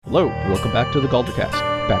Hello, welcome back to the Galdercast.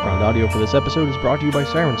 Background audio for this episode is brought to you by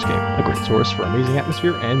Sirenscape, a great source for amazing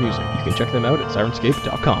atmosphere and music. You can check them out at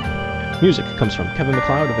sirenscape.com. Music comes from Kevin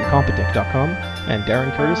MacLeod of Incompetech.com and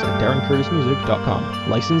Darren Curtis at DarrenCurtisMusic.com,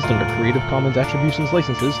 licensed under Creative Commons Attributions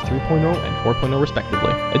Licenses 3.0 and 4.0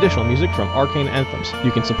 respectively. Additional music from Arcane Anthems.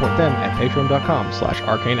 You can support them at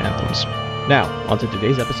patreon.com/arcaneanthems. Now, on to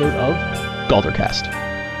today's episode of Galdercast.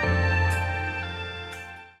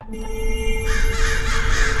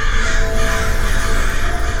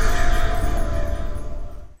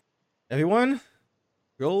 Everyone,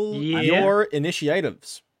 roll your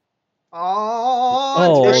initiatives.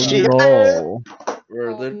 Oh no.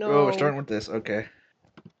 We're starting with this. Okay.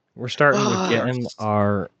 We're starting with getting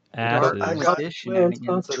our asses Destroyed.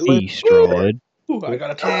 destroyed. Ooh, I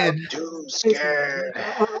got a 10. Doom scared.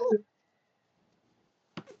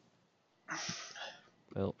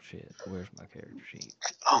 Well, shit. Where's my character sheet?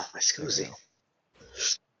 Oh, my scusi.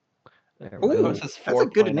 There we go. Ooh, That's a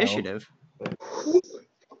good 4.0. initiative.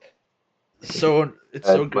 So it's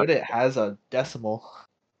so good it has a decimal.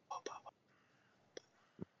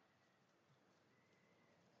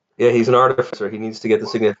 Yeah, he's an artificer. He needs to get the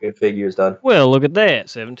significant figures done. Well, look at that.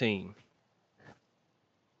 17.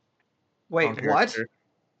 Wait, On what? character.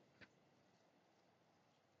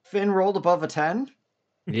 Finn rolled above a 10?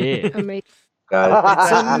 Yeah. Got it.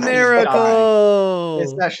 It's a miracle!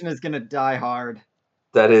 This session is gonna die hard.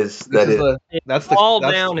 That's the all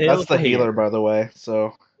that's, downhill that's the from here. healer, by the way.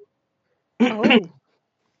 So Oh,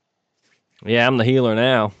 Yeah, I'm the healer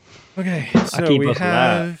now. Okay, I so keep we us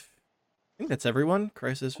have... alive. I think that's everyone.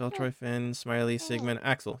 Crisis, Veltroy, Finn, Smiley, Sigmund,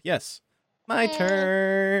 Axel. Yes. My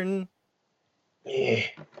turn. Yeah.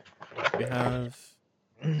 We have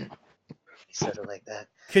He said it like that.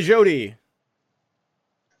 Kajodi.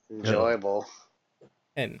 Enjoyable.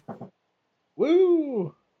 N.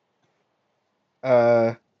 woo.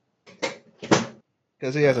 Because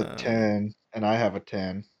he has a Um, 10 and I have a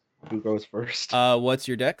 10. Who goes first? What's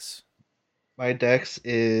your dex? My dex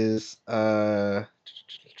is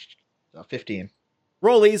 15.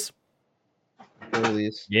 Rollies.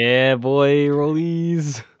 Rollies. Yeah, boy.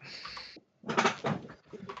 Rollies.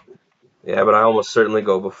 Yeah, but I almost certainly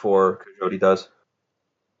go before Jody does.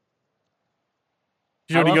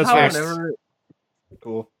 Kajodi goes how first. whenever-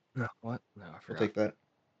 Cool. No, what? No, I I'll forgot. take that.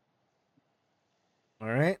 All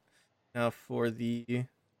right. Now for the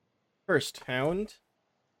first hound.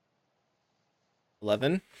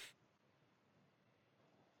 11.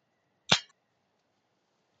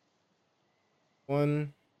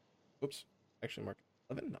 One. Oops. Actually marked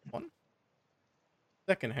 11, not 1.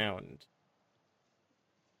 Second hound.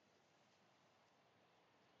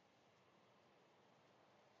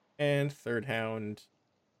 And third hound.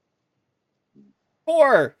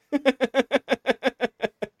 4!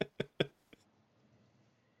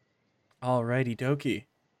 Alrighty dokie.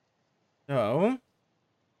 So,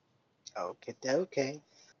 Okay.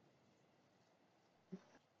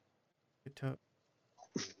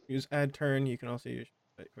 use add turn. You can also use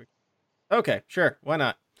quick. Okay, sure. Why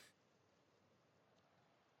not?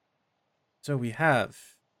 So we have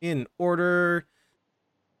in order.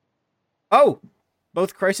 Oh,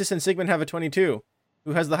 both Crisis and Sigmund have a 22.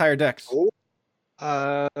 Who has the higher dex?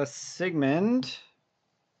 Sigmund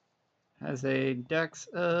has a dex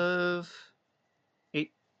of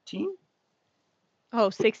 18. oh,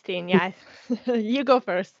 16, yeah. You go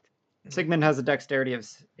first. Sigmund has a dexterity of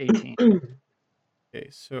 18. Okay,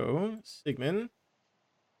 so Sigmund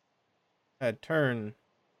had turn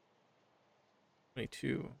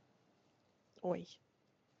 22. Oi.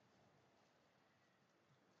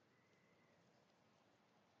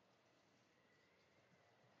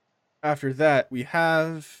 After that, we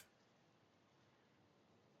have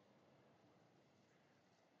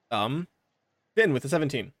Finn with a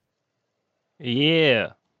 17.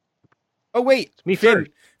 Yeah. Oh wait, It's me Finn.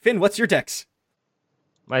 first. Finn, what's your dex?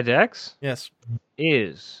 My dex Yes,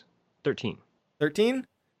 is 13. 13.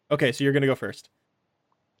 Okay, so you're gonna go first.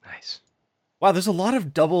 Nice. Wow, there's a lot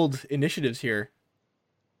of doubled initiatives here.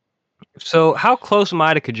 So, how close am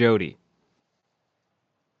I to Kajodi?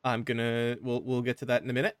 We'll get to that in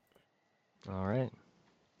a minute. All right.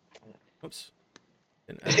 Whoops.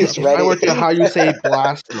 He's I ready. work out how you say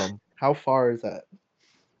blast them. How far is that?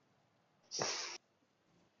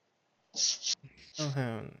 Oh,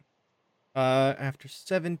 hound. After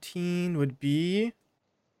 17 would be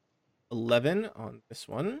 11 on this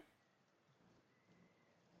one.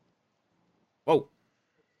 Whoa.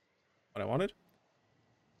 What I wanted?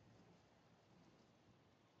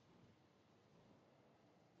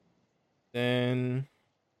 Then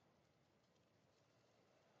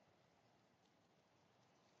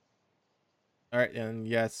All right, and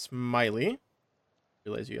yes, Smiley.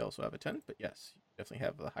 Realize you also have a 10, but yes, you definitely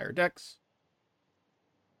have the higher dex.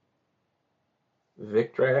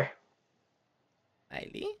 Victory.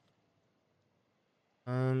 Smiley.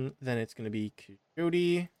 Then it's gonna be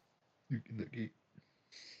Coyote, and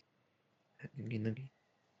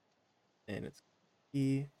it's gonna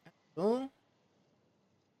be Axel.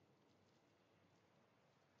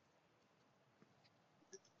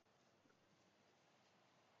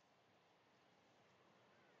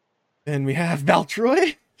 Then we have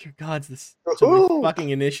Baltroy. Your gods, this so many Woohoo! fucking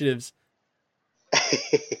initiatives.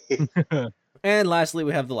 And lastly,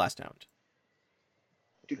 we have the last hound.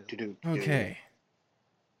 Okay.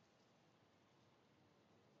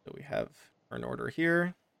 So we have turn order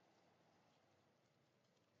here.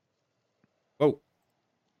 Whoa.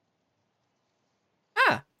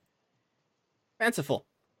 Ah! Fanciful.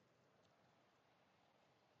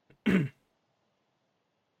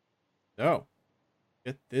 So,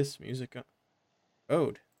 get this music on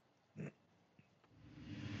code.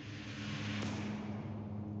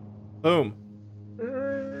 Boom.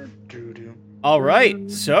 All right,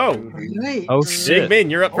 so Right. Oh shit.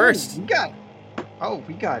 Sigmund, you're up first. We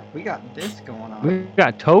got this going on. We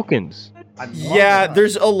got tokens. I love Yeah, that.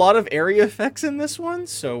 there's a lot of area effects in this one,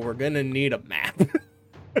 so we're gonna need a map.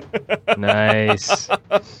 Nice.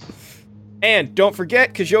 And don't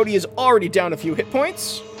forget, Coyote is already down a few hit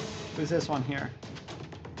points. Who's this one here?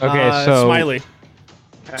 Okay, so Smiley.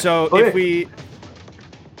 Okay. So Okay. if we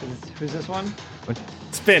Who's this one?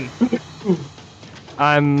 spin,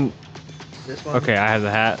 I'm This one. okay. I have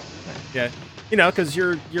the hat. you know, because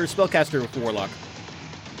you're spellcaster with Warlock.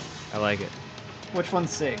 I like it. Which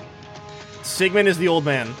one's Sig? Sigmund is the old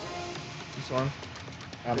man. This one.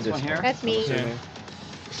 I'm This one here? That's me. Yeah.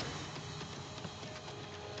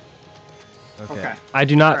 Okay. Okay. I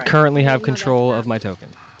do not Alright. currently have No, control that's of my token.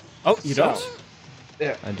 Oh, you So- don't?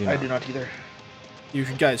 Yeah, I do I not. do not either. You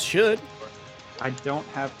guys should. I don't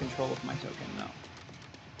have control of my token, no.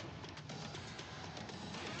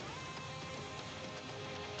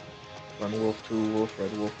 One wolf, two wolf,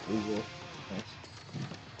 red wolf, blue wolf. Nice.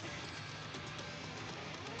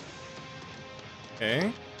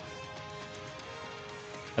 Okay.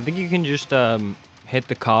 I think you can just hit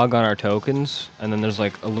the cog on our tokens, and then there's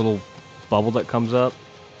like a little bubble that comes up.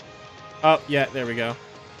 Oh, yeah, there we go.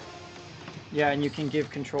 Yeah, and you can give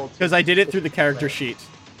control to... Because I did it through the character sheet.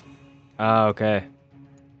 Ah, okay.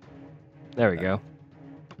 There we go.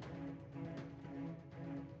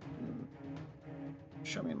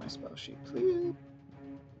 Show me my spell sheet, please.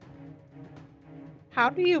 How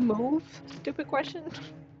do you move? Stupid question.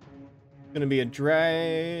 Gonna be a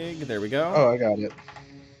drag. There we go. Oh, I got it.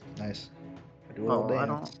 Nice. I do a little Oh, I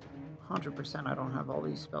dance. don't... 100% I don't have all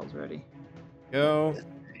these spells ready. Go.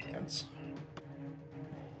 Dance.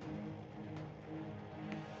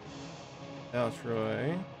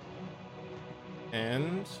 Baltroy.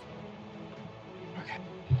 And...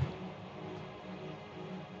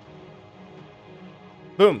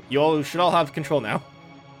 Boom. You all should all have control now.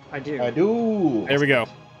 I do. I do. There we go.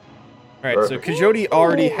 Alright, so Perfect. Coyote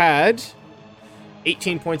already had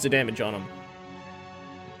 18 points of damage on him.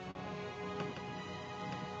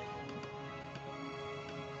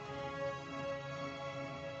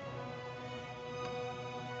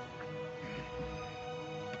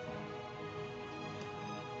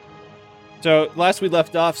 So, last we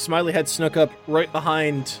left off, Smiley had snuck up right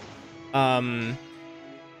behind Coyote,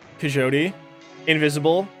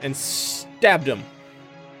 invisible, and stabbed him.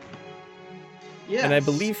 Yes. And I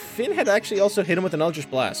believe Finn had actually also hit him with an Eldritch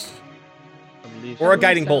Blast. I believe Or a so.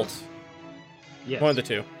 Guiding Bolt. Yes. One of the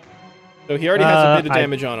two. So he already has a bit of I-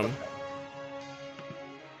 damage on him.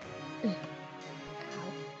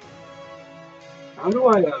 How do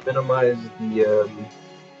I minimize the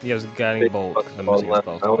He has a guiding big bolt. 'cause I'm button missing a left?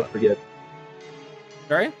 spell I always slot. forget.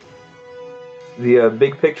 Sorry? The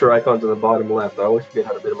big picture icons on the bottom left. I always forget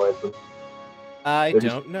how to minimize them. I They're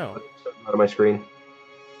just- don't know. Out of my screen.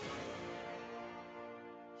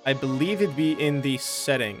 I believe it'd be in the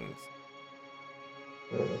settings.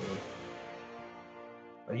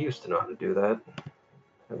 I used to know how to do that.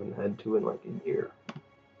 Haven't had to in like a year.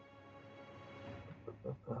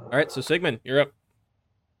 Alright, so Sigmund, you're up.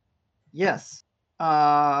 Yes. So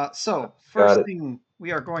Got first it. thing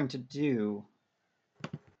we are going to do.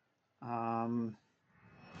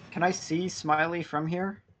 Can I see Smiley from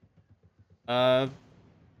here? Not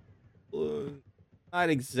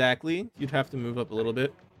exactly. You'd have to move up a little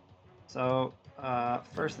bit. So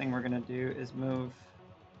first thing we're gonna do is move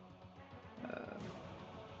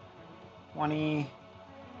 20,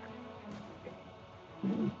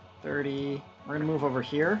 30. We're gonna move over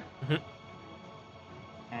here. Mhm.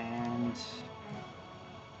 And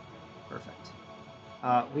Perfect.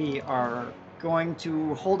 We are going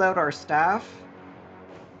to hold out our staff,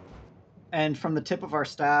 and from the tip of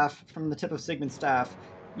Sigmund's staff,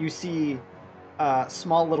 you see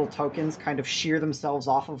small little tokens kind of shear themselves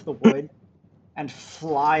off of the wood and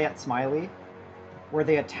fly at Smiley, where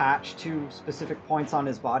they attach to specific points on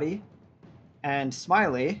his body. And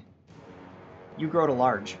Smiley, you grow to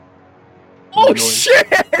large. Oh shit!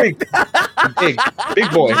 Big boy. Big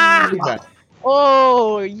guy.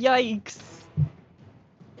 Oh, yikes.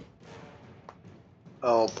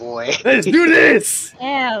 Oh boy. Let's do this!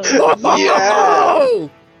 Hell. Oh!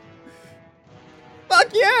 Fuck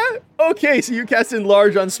yeah! Okay, so you cast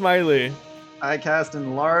Enlarge on Smiley. I cast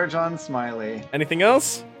Enlarge on Smiley. Anything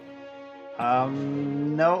else?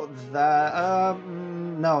 No,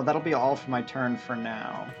 that'll be all for my turn for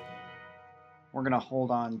now. We're gonna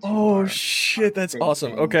hold on to Oh our shit, that's big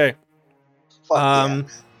awesome. thing. Okay. Fuck yeah.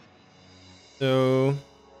 So,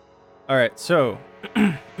 all right. So,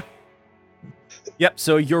 yep.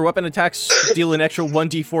 So your weapon attacks deal an extra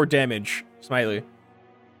 1d4 damage, Smiley.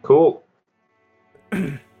 Cool.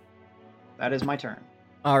 That is my turn.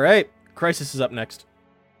 All right. Crisis is up next.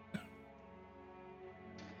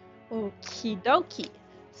 Okie dokie.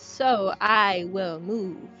 So I will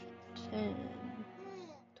move 10,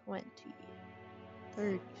 20,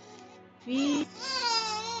 30 feet.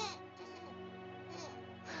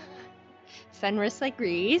 Fenris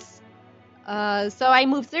agrees. So I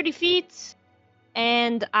move 30 feet,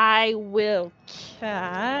 and I will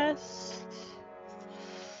cast.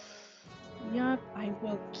 Yup, I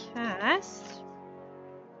will cast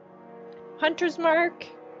Hunter's Mark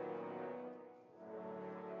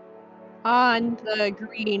on the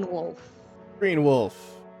green wolf. Green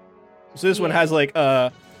Wolf. So this one has like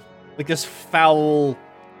this foul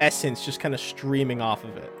essence just kind of streaming off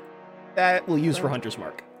of it. That we'll use for Hunter's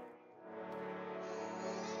Mark.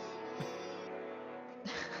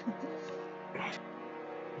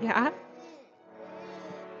 Yeah.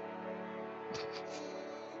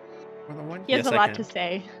 He has Yes, a I lot can. to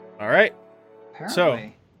say. All right.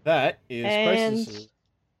 Apparently. That is And- Crisis.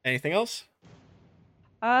 Anything else?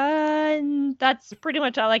 That's pretty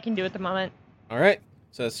much all I can do at the moment. All right.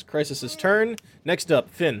 So that's Crisis's turn. Next up,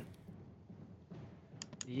 Finn.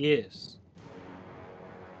 Yes.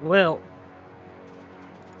 Well,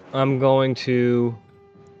 I'm going to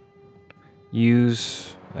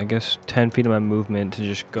use, I guess, 10 feet of my movement to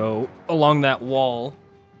just go along that wall.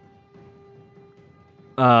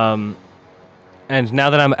 And now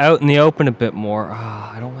that I'm out in the open a bit more,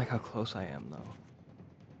 I don't like how close I am, though.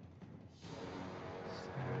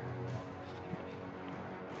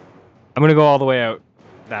 I'm gonna go all the way out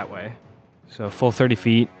that way. So full 30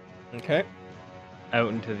 feet Okay. out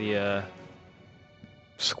into the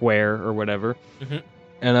square or whatever. Mhm.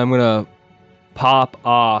 And I'm gonna pop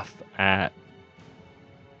off at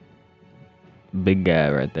big guy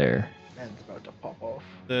right there Man's about to pop off.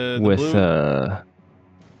 The with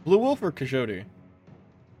Blue Wolf or Coyote?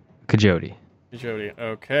 Coyote. Coyote.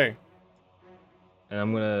 Okay. And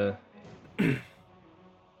I'm gonna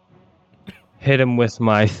hit him with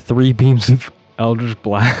my 3 beams of Eldritch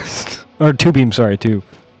Blast. Or 2 beams, sorry, 2.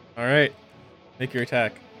 All right. Make your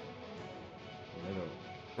attack.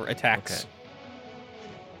 Or attacks.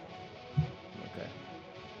 Okay.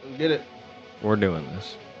 Get it. We're doing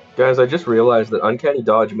this. Guys, I just realized that Uncanny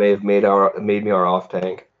Dodge may have made me our off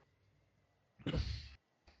tank.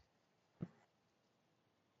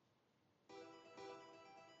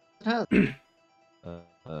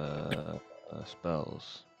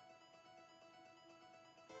 Spells.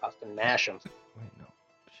 Austin Mash him. Wait, no.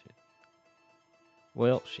 Shit.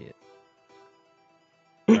 Well, shit.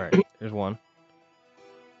 Alright, there's one.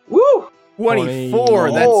 Woo! 24.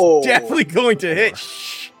 Oh. That's definitely going to hit.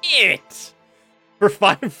 Shit. For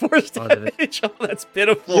 5 force Oh, did it? damage. Oh, that's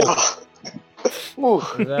pitiful. Yeah. Is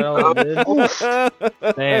that all it did?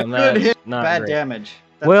 Damn, Good that's hit, not bad great. damage.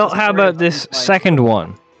 That's Well, the how story about of this Unflagged. second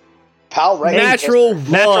one? Pal, right? Natural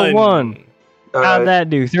one. Natural one. How'd Uh, that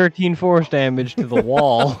do? 13 force damage to the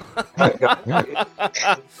wall.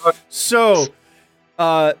 So,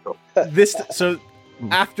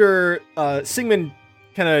 after Sigmund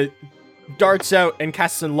kind of darts out and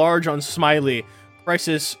casts Enlarge on Smiley,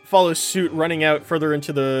 Crisis follows suit, running out further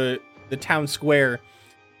into the town square,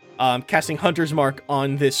 casting Hunter's Mark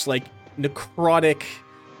on this like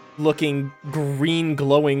necrotic-looking green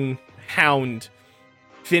glowing hound.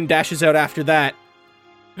 Finn dashes out after that,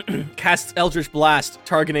 casts Eldritch Blast,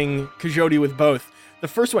 targeting Coyote with both. The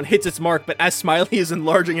first one hits its mark, but as Smiley is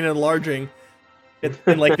enlarging and enlarging, in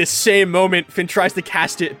like this same moment, Finn tries to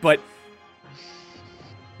cast it, but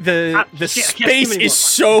the shit, I can't space see is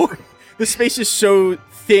so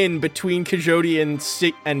thick thin between Kajoti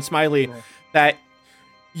and Smiley that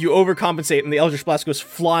you overcompensate, and the Eldritch Blast goes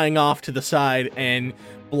flying off to the side and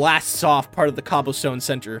blasts off part of the cobblestone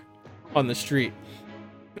center on the street.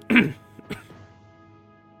 So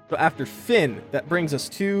after Finn, that brings us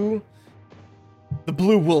to the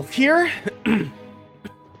blue wolf here.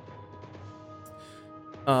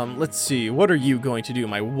 Let's see. What are you going to do,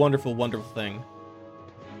 my wonderful, wonderful thing?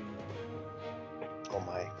 Oh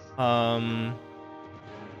my.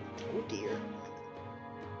 Oh dear.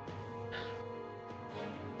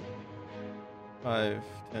 5,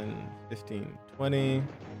 10, 15, 20,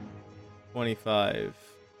 25,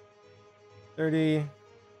 30.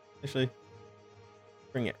 Actually,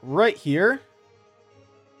 bring it right here.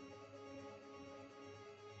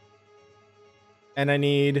 And I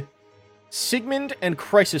need Sigmund and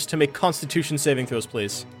Crisis to make Constitution saving throws,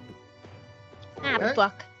 please. Ah,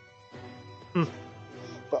 fuck.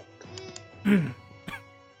 Fuck.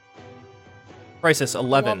 Crisis,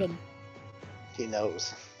 11. He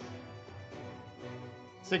knows.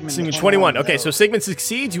 Sigmund, 21. Okay, so Sigmund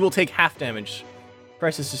succeeds. You will take half damage.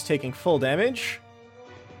 Crisis is taking full damage.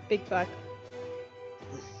 Big fuck.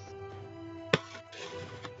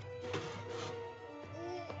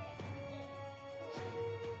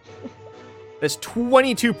 There's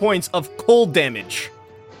 22 points of cold damage.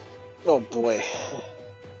 Oh boy.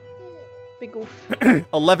 Big oof.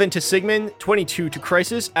 11 to Sigmund, 22 to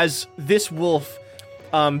Crisis, as this wolf,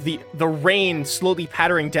 the rain slowly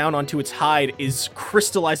pattering down onto its hide is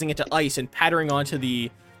crystallizing into ice and pattering onto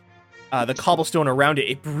the cobblestone around it.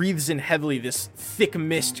 It breathes in heavily, this thick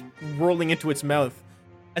mist rolling into its mouth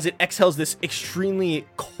as it exhales this extremely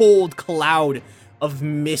cold cloud of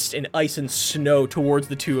mist and ice and snow towards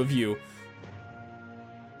the two of you.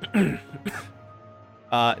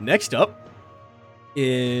 Next up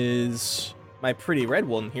is my pretty red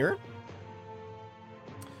one here,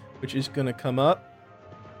 which is gonna come up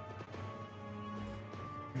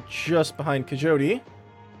just behind Kajoti.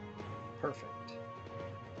 Perfect.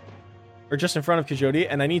 Or just in front of Kajoti,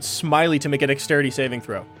 and I need Smiley to make a dexterity saving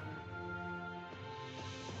throw.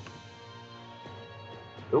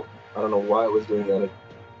 Nope. I don't know why it was doing that.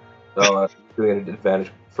 Oh, doing it at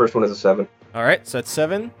advantage. First one is a 7. Alright, so that's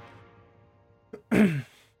 7.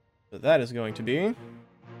 So that is going to be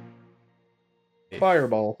a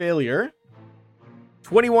Fireball. failure.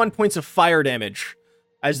 21 points of fire damage.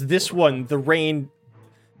 As this one, the rain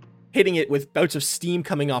hitting it with bouts of steam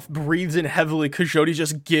coming off, breathes in heavily. Kajoti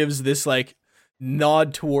just gives this, like,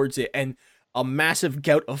 nod towards it, and a massive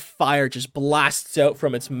gout of fire just blasts out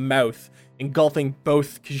from its mouth, engulfing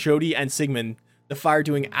both Kajoti and Sigmund. The fire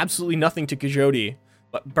doing absolutely nothing to Kajoti,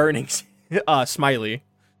 but burning Smiley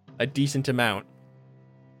a decent amount.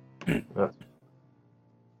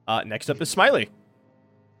 Next up is Smiley.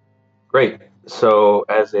 Great. So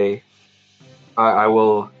as I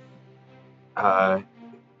will, I'll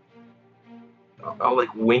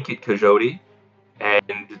like wink at Kajoti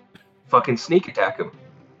and fucking sneak attack him.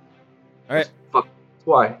 All right. Fuck. That's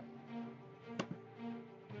why.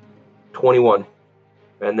 21,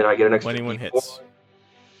 and then I get an extra 21 D4. hits.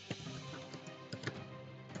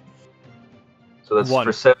 So that's 1.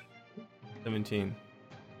 for 7. 17.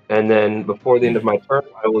 And then before the end of my turn,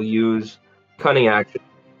 I will use cunning action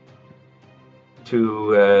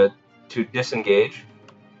to disengage,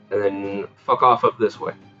 and then fuck off up this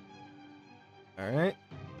way. All right.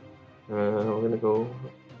 We're gonna go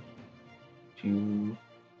 2,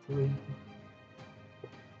 3,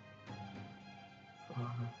 4,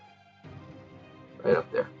 right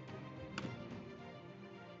up there.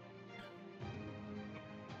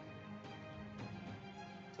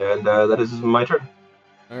 And that is my turn.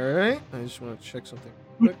 All right. I just want to check something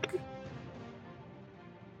quick.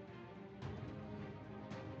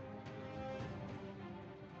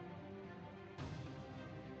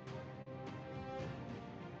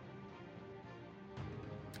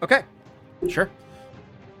 Okay. Sure.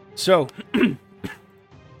 So,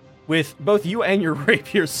 with both you and your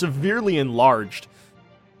rapier severely enlarged,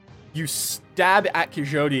 you stab at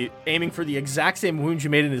Kajoti, aiming for the exact same wound you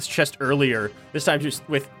made in his chest earlier, this time just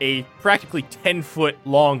with a practically 10-foot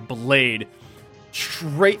long blade,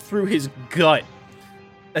 straight through his gut,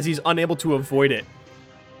 as he's unable to avoid it.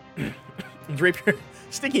 His rapier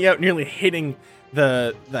sticking out, nearly hitting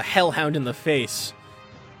the hellhound in the face.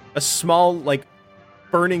 A small, like,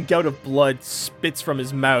 burning gout of blood spits from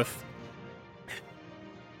his mouth.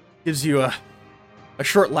 Gives you a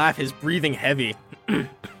short laugh, his breathing heavy.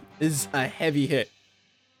 Is a heavy hit.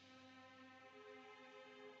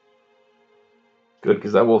 Good,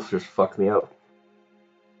 because that wolf just fucked me up.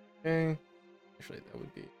 Okay. Actually, that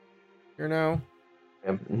would be here now.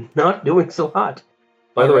 I'm not doing so hot.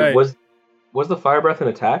 By the way, Alright. was the fire breath an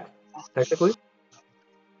attack? Technically.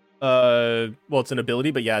 Well, it's an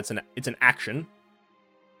ability, but yeah, it's an action.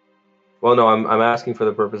 Well, no, I'm asking for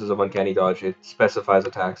the purposes of uncanny dodge. It specifies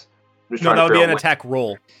attacks. I'm just No, trying that to would be figure an out attack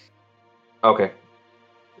roll. Okay.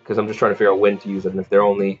 Because I'm just trying to figure out when to use it, and if they're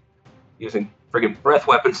only using friggin' breath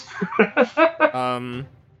weapons.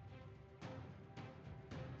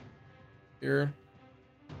 Here.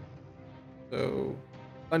 So,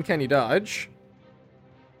 uncanny dodge.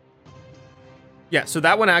 Yeah, so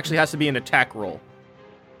that one actually has to be an attack roll.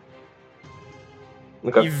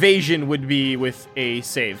 Okay. Evasion would be with a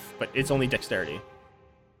save, but it's only dexterity.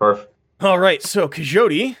 Perf. All right, so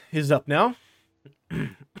Coyote is up now.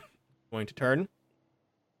 Going to turn.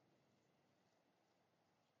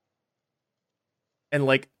 And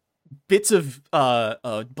like bits of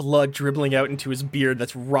blood dribbling out into his beard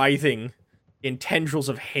that's writhing in tendrils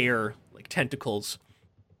of hair, like tentacles.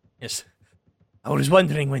 Yes. I was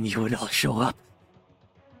wondering when you would all show up.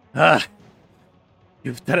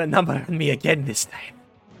 You've done a number on me again this time.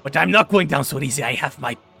 But I'm not going down so easy. I have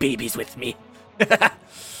my babies with me.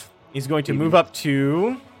 He's going to move up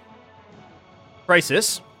to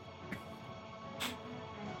Crisis.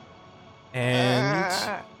 And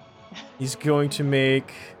he's going to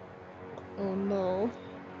make... Oh no.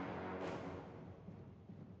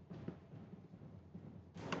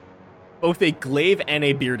 both a glaive and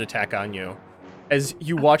a beard attack on you. As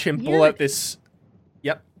you watch him pull out this...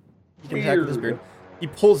 Yep. He can attack with his beard. He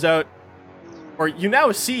pulls out... Or you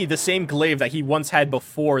now see the same glaive that he once had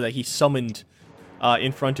before that he summoned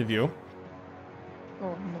in front of you.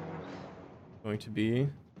 Oh no. Going to be...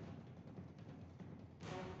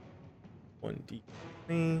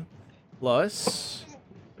 1d3 plus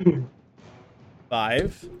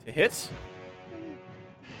 5 to hit.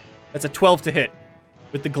 That's a 12 to hit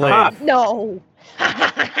with the glaive. No.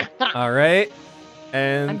 All right.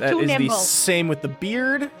 And I'm that too is nimble. the same with the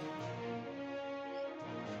beard.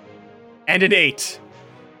 And an 8.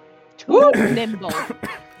 Too nimble.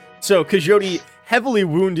 So, Coyote, heavily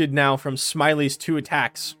wounded now from Smiley's 2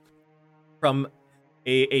 attacks, from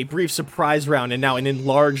a brief surprise round and now an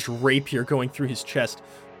enlarged rapier going through his chest,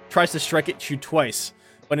 tries to strike at you twice,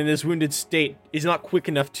 but in his wounded state is not quick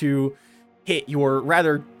enough to hit your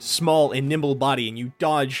rather small and nimble body, and you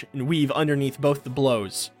dodge and weave underneath both the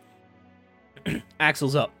blows.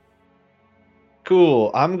 Axel's up. Cool.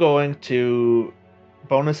 I'm going to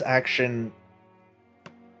bonus action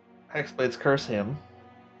Hexblade's Curse him.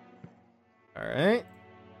 All right.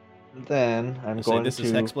 Then I'm We'll say going this to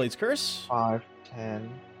is Hexblade's Curse. 5, 10,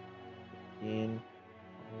 15,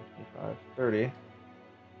 25, 30.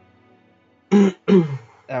 And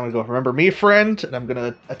I'm going to go, remember me, friend? And I'm going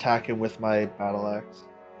to attack him with my battle axe.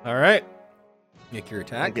 All right. Make your I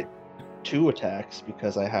attack. get 2 attacks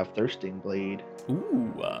because I have Thirsting Blade.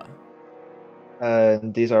 Ooh.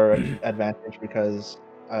 And these are advantage because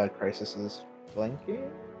Crisis is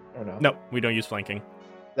flanking? Or no? No, we don't use flanking.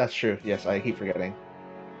 That's true. Yes, I keep forgetting.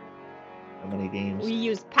 How many games? We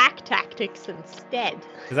use pack tactics instead.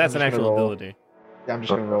 Because that's an I'm just actual gonna roll. ability. Yeah, I'm just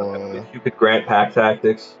going to roll If you could grant pack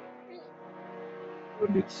tactics, it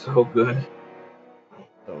would be so good.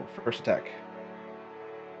 so first attack.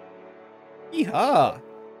 Yeehaw!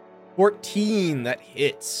 14, that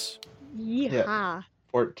hits. Yeehaw.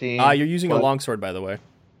 14. You're using a plus- longsword, by the way.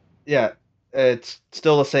 Yeah, it's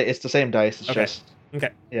still the same. It's the same dice. It's Okay. just Okay.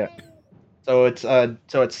 yeah. So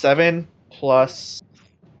it's 7 plus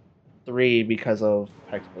 3 because of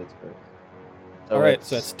Hexblade's Curse. So All right, it's,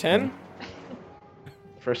 so that's 10.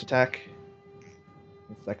 First attack.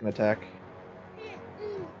 Second attack.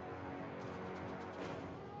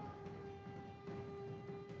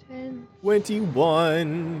 Ten.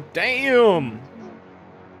 21. Damn!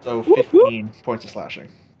 So 15 points of slashing.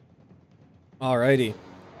 Alrighty.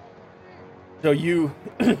 So you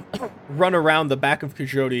run around the back of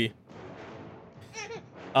Coyote.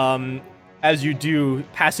 As you do,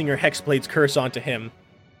 passing your Hexblade's Curse onto him.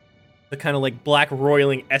 The kind of like black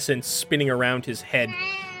roiling essence spinning around his head.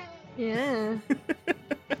 Yeah.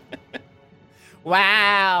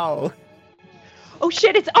 Wow! Oh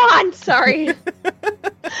shit, it's on! Sorry. Sorry,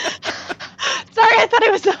 I thought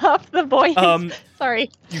it was off the voice. Sorry.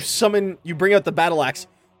 You bring out the battle axe,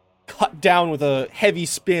 cut down with a heavy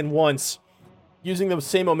spin once. Using the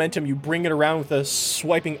same momentum, you bring it around with a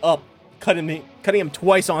swiping up, cutting him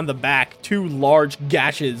twice on the back. 2 large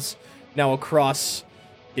gashes now across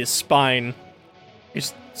his spine.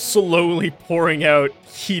 Just slowly pouring out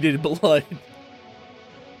heated blood.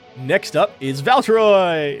 Next up is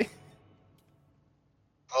Valtroy.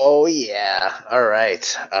 Oh yeah. All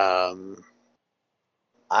right.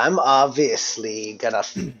 I'm obviously gonna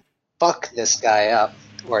fuck this guy up,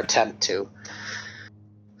 or attempt to.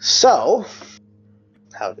 So,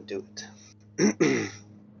 how to do it?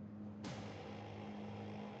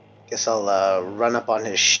 Guess I'll run up on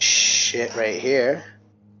his shit right here.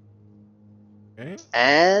 Okay.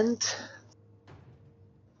 And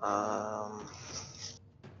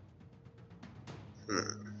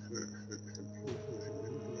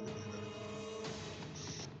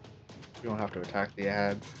You don't have to attack the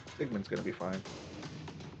ad. Sigmund's gonna be fine.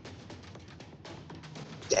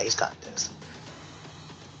 yeah, he's got this.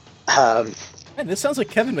 Man, this sounds like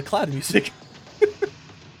Kevin MacLeod music.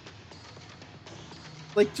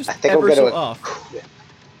 Like just I think I'm ever gonna so off. quit.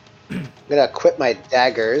 I'm gonna equip my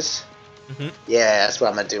daggers. Mhm. Yeah, that's what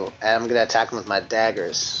I'm gonna do. And I'm gonna attack him with my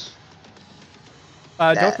daggers.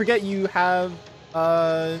 Don't That. forget you have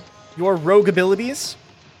your rogue abilities,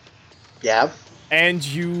 Yeah. and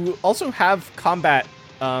you also have combat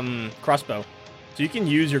crossbow, so you can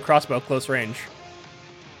use your crossbow close range.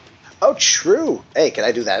 Oh, true. Hey, can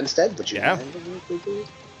I do that instead? Would you Yeah. mind?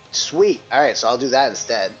 Sweet. All right, so I'll do that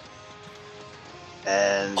instead.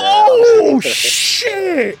 And Oh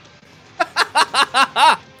shit!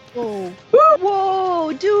 Whoa.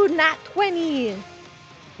 Whoa, dude, not 20.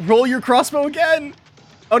 Roll your crossbow again.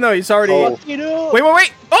 Oh no, he's already. Oh.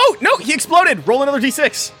 Wait! Oh no, he exploded. Roll another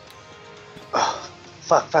d6. Oh,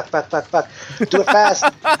 fuck. Do it fast.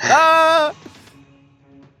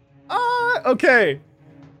 Okay.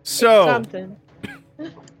 So Something.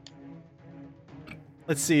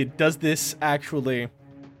 let's see. Does this actually?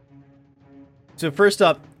 So first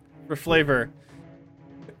up, for flavor,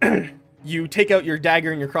 you take out your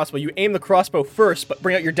dagger and your crossbow. You aim the crossbow first, but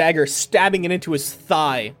bring out your dagger, stabbing it into his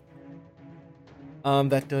thigh.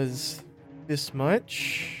 That does this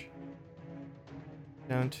much.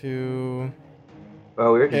 Down to.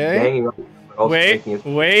 Well, we were just Okay. banging up, but also making it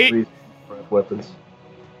Wait. three breath weapons.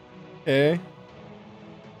 Okay.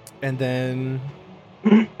 And then.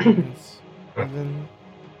 7.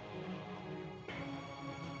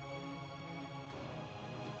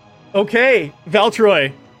 Okay,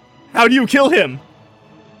 Valtroy, how do you kill him?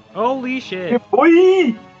 Holy shit.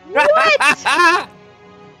 Boy! What?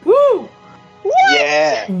 Woo!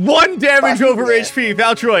 Yeah. 1 damage Fuck over yeah. HP,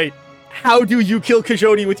 Valtroy. How do you kill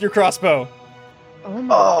Kajoti with your crossbow? Oh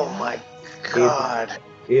my. Oh my god.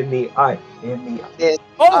 In the eye. In the eye.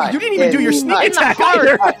 Oh, you didn't even do your sneak in the attack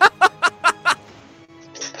heart. either.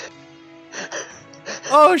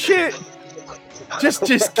 Oh shit! Just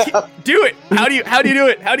do it. How do you do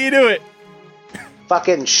it? How do you do it?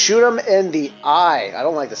 Fucking shoot him in the eye. I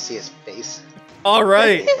don't like to see his face. All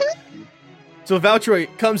right. So Valtroy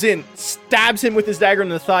comes in, stabs him with his dagger in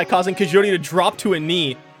the thigh, causing Kajoti to drop to a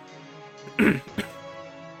knee.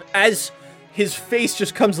 As his face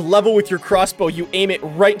just comes level with your crossbow, you aim it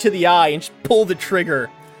right to the eye and just pull the trigger.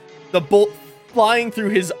 The bolt flying through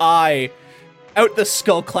his eye, out the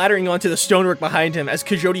skull, clattering onto the stonework behind him as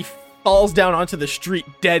Kajoti falls down onto the street,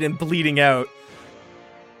 dead and bleeding out.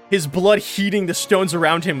 His blood heating the stones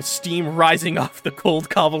around him, steam rising off the cold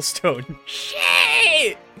cobblestone.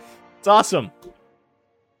 Shit! It's awesome.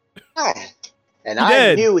 And He I'm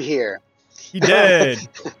did. new here. He did.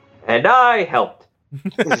 And I helped.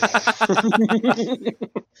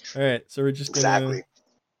 Alright, so we're just gonna Exactly.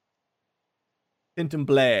 tint him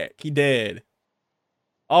black. He did.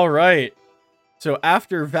 Alright. So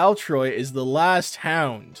after Valtroy is the last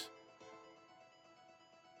hound.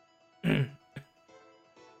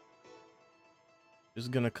 Just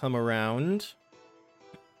gonna come around.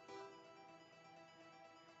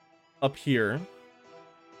 Up here.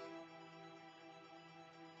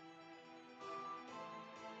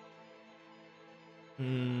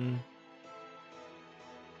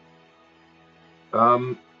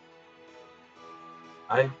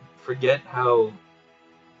 I forget how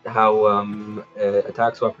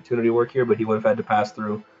attacks of opportunity work here, but he would have had to pass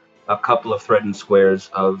through a couple of threatened squares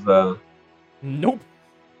of. Nope.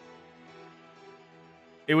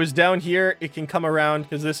 It was down here. It can come around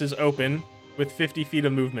because this is open with 50 feet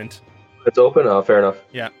of movement. It's open. Oh, fair enough.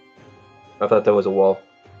 Yeah. I thought that was a wall.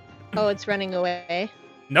 Oh, it's running away.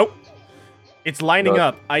 Nope. It's lining No.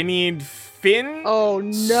 up. I need Finn. Oh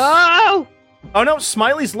no! Oh no,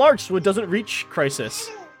 Smiley's large, so it doesn't reach Crisis.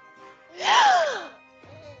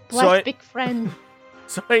 Bless I- big friend.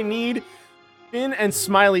 So I need Finn and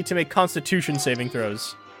Smiley to make Constitution saving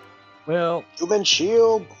throws. Well, Human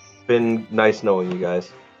shield. Been nice knowing you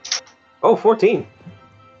guys. Oh, 14.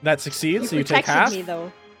 That succeeds, so you take protected half. me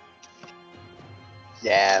though.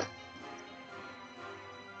 Yeah.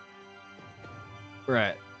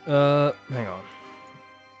 right. Hang on.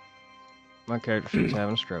 My character sheet's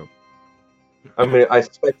having a stroke. I mean, I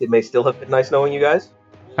suspect it may still have been nice knowing you guys.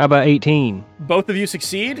 How about 18? Both of you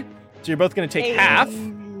succeed, so you're both going to take half.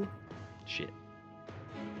 Shit.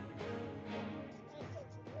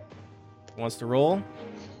 Who wants to roll?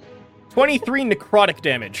 23 necrotic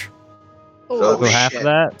damage. Oh, So half of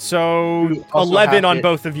that? So Also 11 half on it.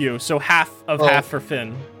 both of you. So half of Oh. half for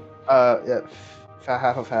Finn. Yeah,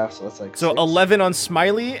 half of half, so that's like So 6. 11 on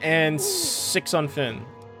Smiley and 6 on Finn.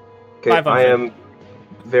 Okay, 5 on I Finn. am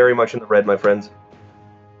very much in the red, my friends.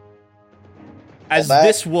 As Well, that-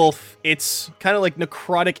 this wolf, it's kind of like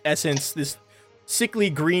necrotic essence, this sickly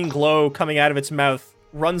green glow coming out of its mouth,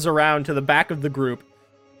 runs around to the back of the group,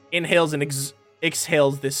 inhales and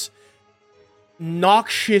exhales this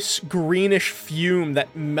noxious greenish fume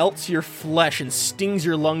that melts your flesh and stings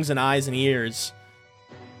your lungs and eyes and ears.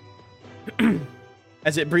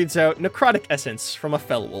 As it breathes out necrotic essence from a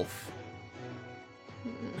fell wolf.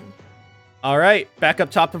 All right, back up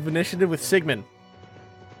top of initiative with Sigmund.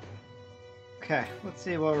 Okay, let's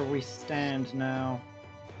see where we stand now.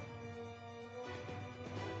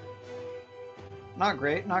 Not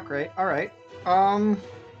great, not great. All right.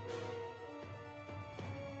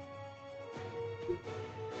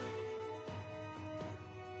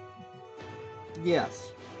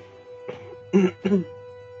 Yes.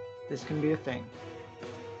 This can be a thing.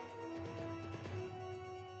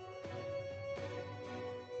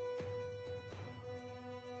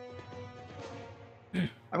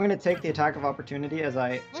 I'm going to take the attack of opportunity as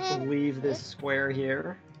I leave this square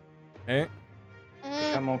here. Okay.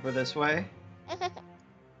 Come over this way.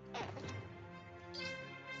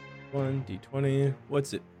 1d20.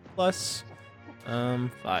 What's it? Plus 5.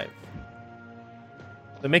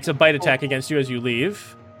 That makes a bite attack against you as you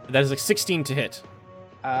leave. That is a 16 to hit.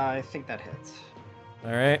 I think that hits.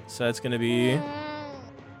 All right, so that's going to be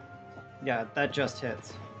Yeah, that just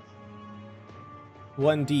hits.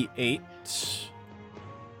 1d8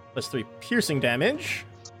 plus 3 piercing damage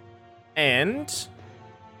and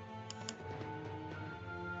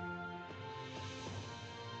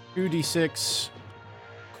 2d6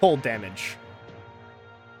 cold damage.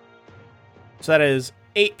 So that is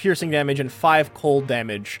 8 piercing damage and 5 cold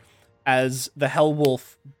damage as the Hell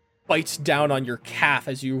Wolf bites down on your calf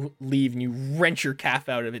as you leave and you wrench your calf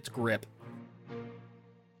out of its grip.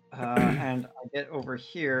 And I get over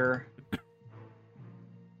here,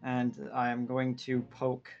 and I am going to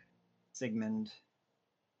poke Sigmund.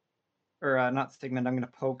 Or, not Sigmund, I'm going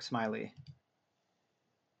to poke Smiley.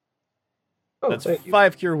 Oh, That's thank you.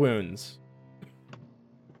 5 cure wounds.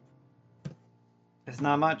 It's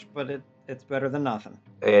not much, but it's better than nothing.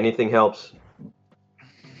 Hey, anything helps.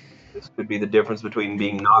 This could be the difference between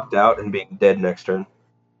being knocked out and being dead next turn.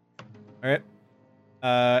 All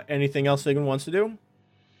right. Anything else Sigmund wants to do?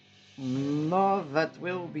 No, that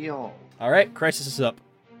will be all. All right, Crisis is up.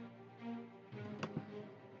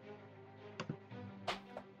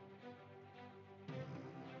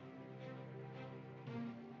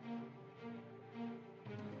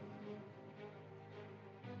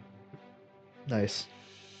 Nice.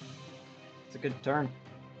 It's a good turn.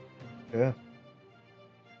 Yeah.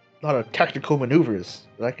 A lot of tactical maneuvers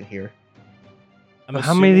that I can hear. I'm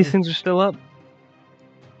How many of these assuming things are still up?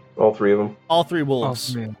 All 3 of them. all 3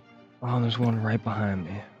 wolves. Oh, there's one right behind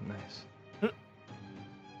me. Nice.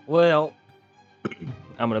 Well,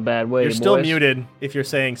 I'm in a bad way. You're still boys. muted if you're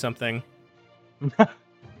saying something.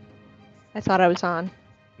 I thought I was on.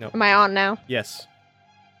 No. Am I on now? Yes.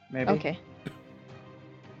 Maybe. Okay.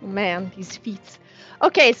 Oh, man, these feet.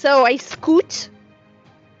 Okay, so I scoot.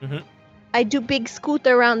 Mhm. I do big scoot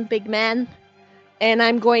around big man, and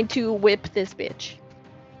I'm going to whip this bitch.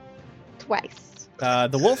 Twice.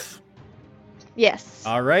 The wolf. Yes.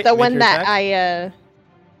 All right. The make one your that attack.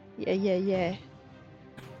 Yeah.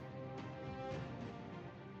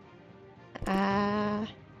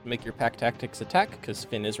 Make your pack tactics attack because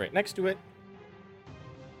Finn is right next to it.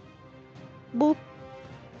 Boop.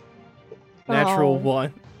 Natural Oh.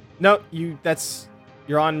 1. No,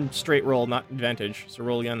 you're on straight roll, not advantage. So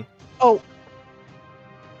roll again. Oh.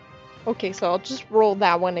 Okay, so I'll just roll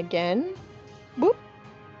that one again. Boop.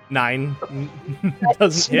 9 doesn't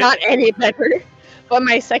It's hit. not any better. But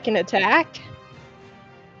my second attack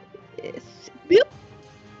is boop.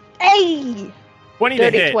 Hey! 20 to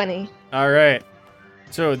Dirty hit. 20. All right.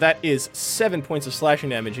 So that is 7 points of slashing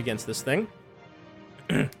damage against this thing.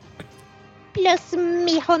 Plus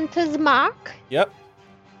me hunter's mark Yep.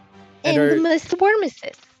 And and my swarm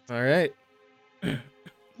assist. All right.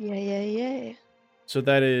 Yeah. So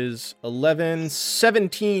that is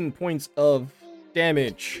 17 points of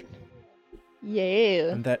damage.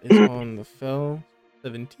 Yeah. And that is on the fell.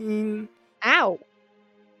 17. Ow.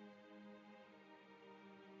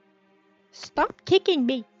 Stop kicking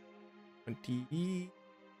me. 20.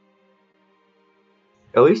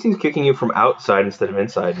 At least he's kicking you from outside instead of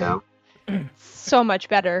inside now. So much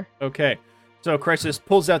better. Okay. So Crisis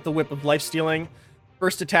pulls out the whip of life stealing.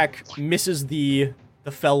 First attack misses the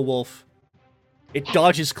fell wolf. It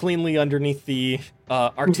dodges cleanly underneath the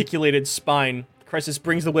articulated spine. Crisis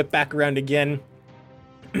brings the whip back around again.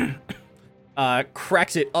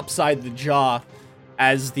 Cracks it upside the jaw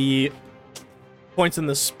as the points in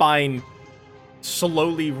the spine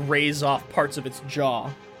slowly raise off parts of its jaw.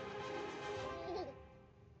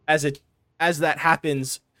 As that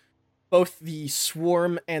happens, both the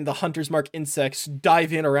swarm and the hunter's mark insects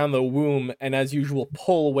dive in around the womb and, as usual,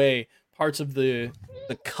 pull away parts of the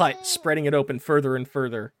cut, spreading it open further and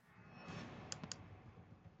further.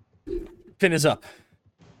 Finn is up.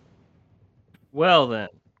 Well then,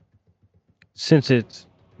 since it's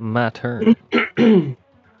my turn,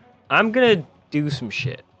 I'm gonna do some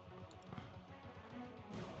shit.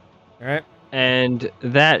 Alright. And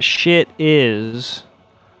that shit is,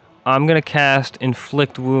 I'm gonna cast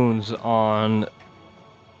Inflict Wounds on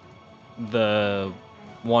the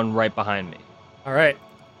one right behind me. Alright.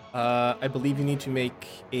 I believe you need to make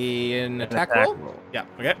an attack roll? Yeah,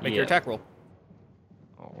 okay. Make your attack roll.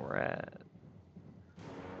 Alright.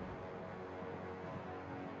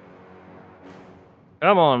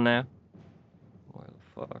 Come on now. What the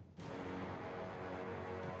fuck?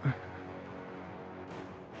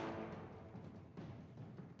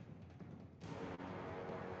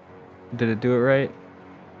 Did it do it right?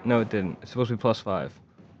 No, it didn't. It's supposed to be +5.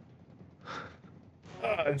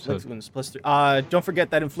 Inflict wounds +3. Don't forget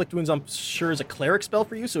that inflict wounds, I'm sure, is a cleric spell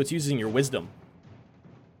for you, so it's using your wisdom.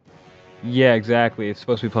 Yeah, exactly. It's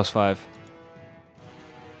supposed to be +5.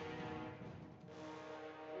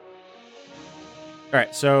 All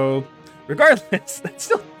right, so regardless, that's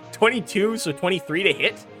still 22, so 23 to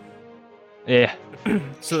hit. Yeah.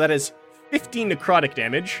 So that is 15 necrotic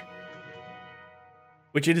damage,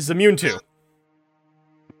 which it is immune to.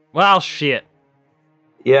 Well, shit.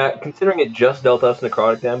 Yeah, considering it just dealt us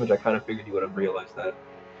necrotic damage, I kind of figured you would have realized that.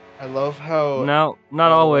 I love how No,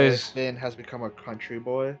 not always. Finn has become a country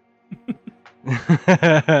boy.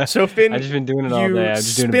 So Finn, I've just been doing it all you day. I'm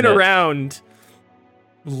just doing spin a bit. around,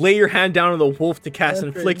 lay your hand down on the wolf to cast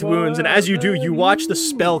inflict wounds, and as you do, you watch the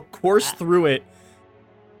spell course through it,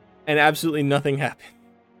 and absolutely nothing happens.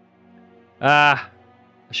 I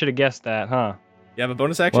should have guessed that, huh? You have a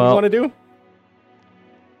bonus action you Well- want to do?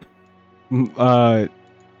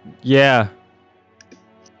 Yeah.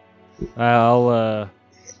 I'll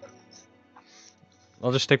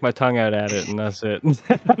just stick my tongue out at it, and that's it.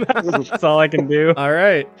 That's all I can do. All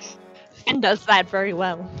right. Finn does that very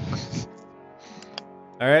well.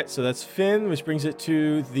 All right, so that's Finn, which brings it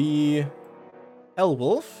to the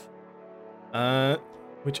Hellwolf,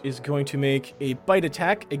 which is going to make a bite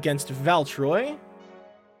attack against Valtroy.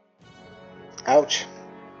 Ouch.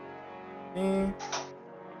 Eh.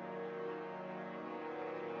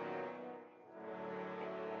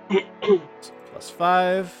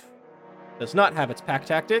 +5. Does not have its pack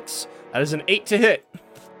tactics. That is an 8 to hit.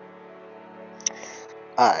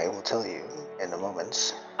 I will tell you in a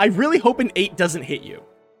moment. I really hope an 8 doesn't hit you.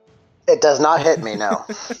 It does not hit me, no.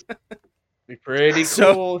 Be pretty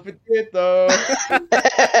So- cool if it did, though.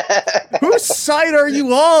 Whose side are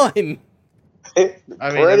you on? I mean,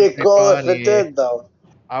 Pretty it'd be cool if funny. it did, though.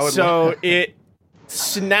 I would So love- it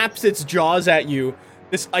snaps its jaws at you.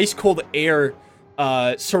 This ice cold air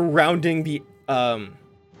surrounding the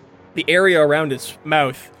area around its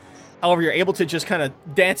mouth. However, you're able to just kind of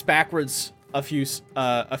dance backwards a few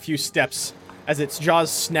steps as its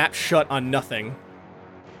jaws snap shut on nothing.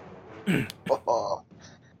 Oh,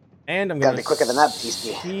 And I'm Gotta going be quicker than that,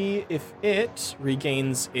 beastie. see if it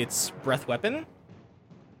regains its breath weapon.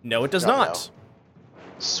 No, it does No, not.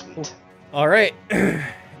 sweet. All right.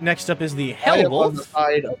 Next up is the I am on the Hellwolf,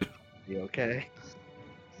 side of you, okay?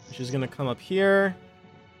 which is going to come up here.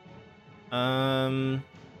 Bring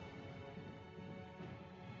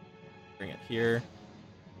it here.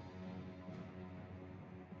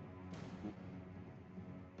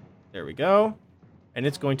 There we go. And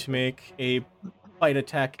it's going to make a bite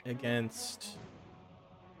attack against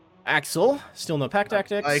Axel. Still no pack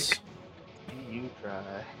tactics. Like- You try.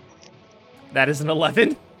 That is an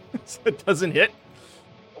 11. So it doesn't hit.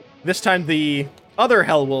 This time the other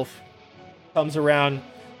Hellwolf comes around.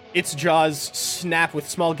 Its jaws snap with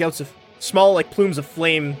small plumes of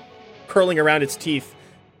flame curling around its teeth.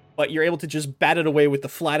 But you're able to just bat it away with the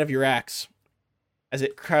flat of your axe as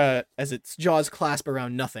its jaws clasp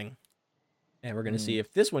around nothing. And we're going to see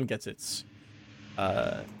if this one gets its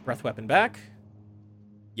breath weapon back.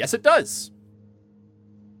 Yes, it does.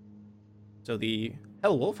 So the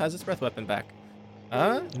Hellwolf has its breath weapon back.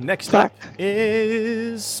 Next up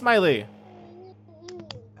is Smiley.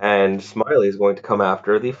 And Smiley is going to come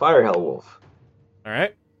after the Firehell Wolf All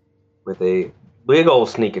right. with a big old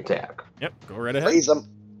sneak attack. Yep. Go right ahead. Freeze them.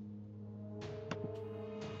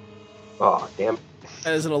 Oh, damn.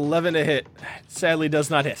 That is an 11 to hit. Sadly, does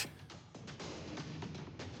not hit.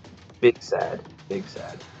 Big sad. Big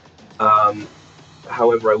sad.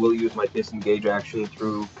 However, I will use my disengage action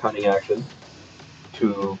through cunning action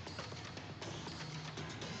to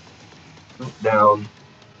shoot down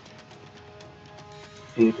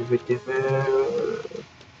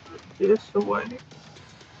this away.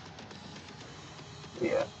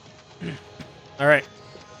 Yeah. All right.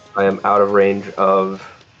 I am out of range of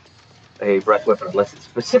a breath weapon unless it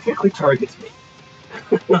specifically targets me.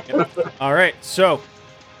 All right. So,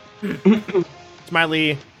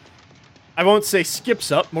 Smiley, I won't say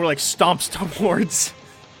skips up, more like stomps towards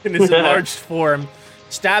in his enlarged form,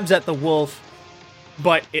 stabs at the wolf,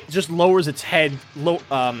 but it just lowers its head,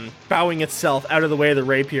 bowing itself out of the way of the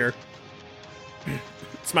rapier.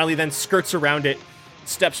 Smiley then skirts around it,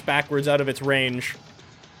 steps backwards out of its range,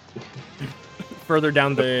 further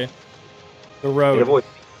down the road. To avoid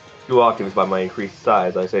 2 octaves by my increased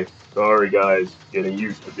size, I say, sorry guys, getting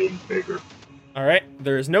used to being bigger. All right,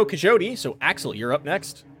 there is no Coyote, so Axel, you're up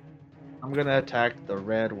next. I'm gonna attack the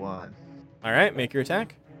red one. All right, make your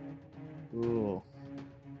attack. Ooh.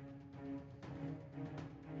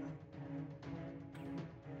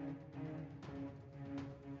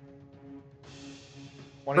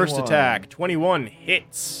 First attack, 21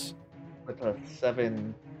 hits. With a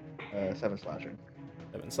 7 slashing.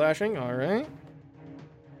 7 slashing, all right.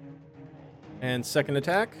 And second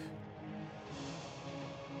attack,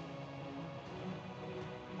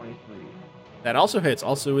 23. that also hits,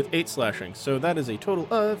 also with 8 slashing. So that is a total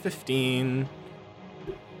of 15.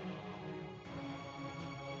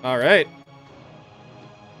 All right.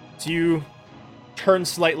 So you turn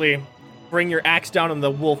slightly, bring your axe down on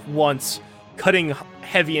the wolf once, cutting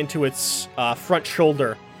heavy into its front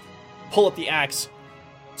shoulder. Pull up the axe,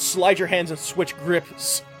 slide your hands and switch grip,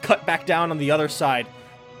 cut back down on the other side.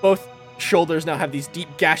 Both shoulders now have these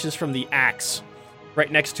deep gashes from the axe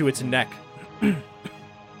right next to its neck.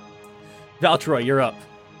 Valtroy, you're up.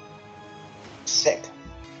 Sick.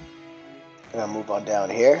 Gonna move on down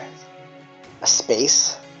here. A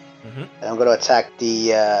space. Mm-hmm. And I'm gonna attack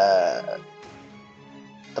the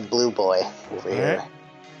blue boy over here.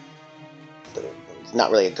 He's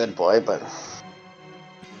not really a good boy, but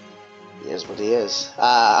he is what he is.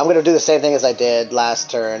 I'm gonna do the same thing as I did last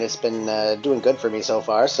turn. It's been doing good for me so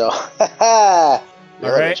far, so All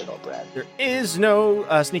right. original, Brad. There is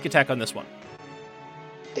no sneak attack on this one.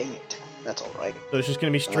 Dang it. That's alright. So it's just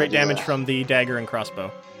going to be straight do damage that. from the dagger and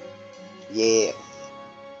crossbow. Yeah.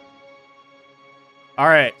 All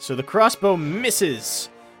right, so the crossbow misses.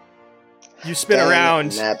 You spin Dang it,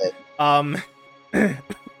 around, nabbit.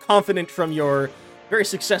 confident from your very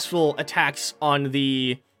successful attacks on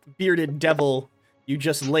the bearded devil you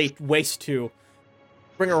just laid waste to.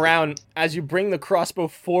 Bring around, as you bring the crossbow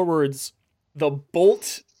forwards, the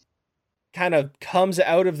bolt kind of comes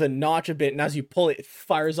out of the notch a bit, and as you pull it, it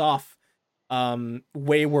fires off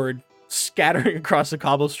wayward, scattering across the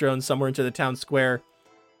cobblestone somewhere into the town square.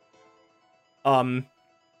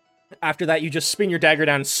 After that, you just spin your dagger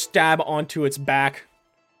down and stab onto its back,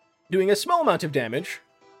 doing a small amount of damage,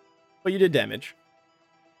 but you did damage.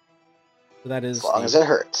 So that is As long as it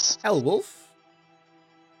hurts. Hellwolf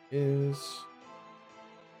is...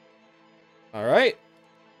 Alright.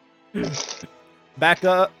 Back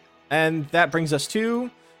up, and that brings us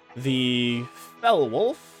to the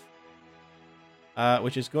Fellwolf,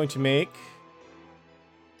 which is going to make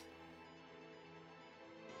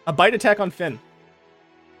a bite attack on Finn.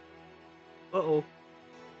 Uh-oh.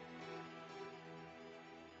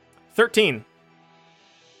 13.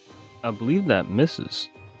 I believe that misses.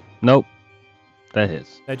 Nope. That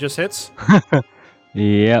hits. That just hits.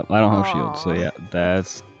 Yep, I don't have shield, so yeah,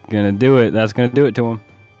 that's gonna do it. That's gonna do it to him.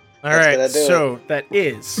 All That's right, gonna do so that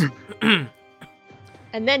is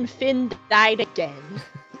And then Finn died again.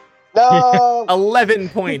 No! 11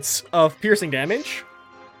 points of piercing damage,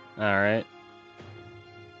 Alright.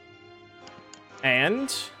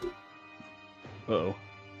 and Uh-oh.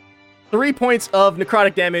 3 points of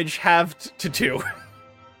necrotic damage halved to 2.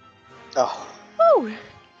 Oh. Woo!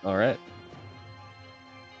 Alright.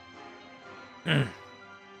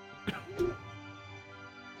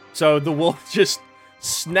 So the wolf just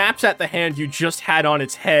snaps at the hand you just had on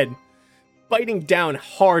its head, biting down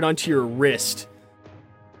hard onto your wrist.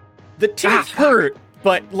 The teeth hurt,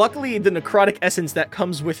 but luckily the necrotic essence that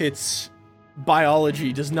comes with its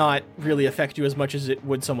biology does not really affect you as much as it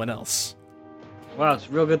would someone else. Wow, it's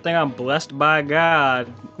a real good thing I'm blessed by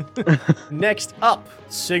God. Next up,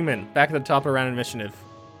 Sigmund, back at the top of round initiative.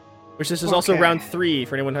 Which this is also Okay. round 3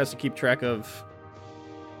 for anyone who has to keep track of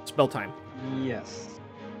spell time. Yes.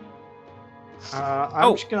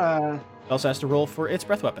 I'm just gonna. It also has to roll for its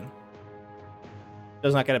breath weapon.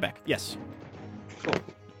 Does not get it back. Yes. Cool.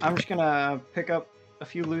 I'm just gonna pick up a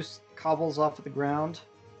few loose cobbles off of the ground,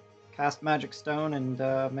 cast Magic Stone, and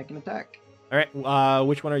make an attack. All right.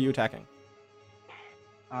 Which one are you attacking?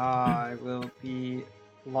 I will be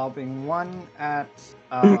lobbing one at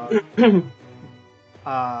Fiery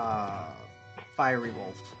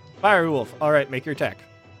Wolf. Fiery Wolf. All right. Make your attack.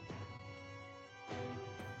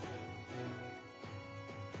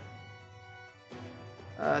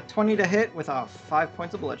 Uh, 20 to hit with 5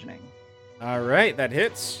 points of bludgeoning. All right. That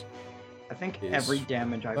hits. I think Is every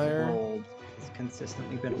damage I've fire. rolled has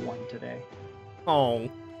consistently been a 1 today. Oh.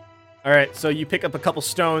 All right. So you pick up a couple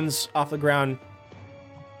stones off the ground,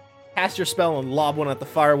 cast your spell, and lob one at the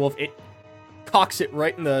Fire Wolf. It cocks it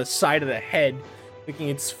right in the side of the head, making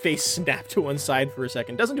its face snap to one side for a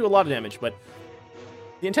second. Doesn't do a lot of damage, but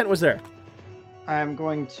the intent was there. I'm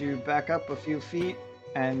going to back up a few feet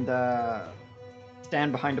and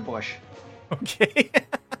stand behind a bush. Okay.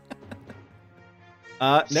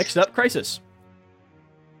 Next up, Crisis.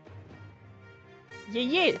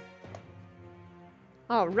 Yeah.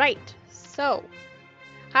 All right. So,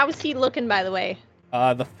 how is he looking, by the way?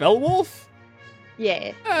 The Fell Wolf?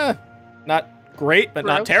 Yeah. Not great, but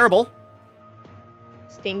not Gross. terrible.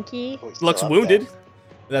 Stinky. We still Looks up wounded. there.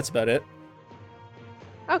 That's about it.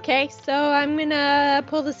 Okay, so I'm gonna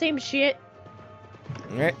pull the same shit,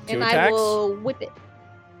 All right, 2 and attacks. I will whip it.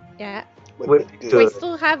 Yeah. Whip Good. to- Do I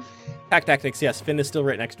still have? Attack tactics, yes. Finn is still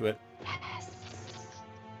right next to it. Yes.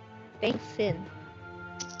 Thanks, Finn.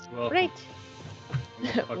 Well, Right.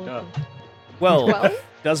 fucked up. Well, 12?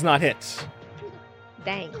 does not hit.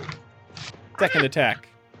 Dang. Second attack.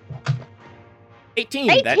 18.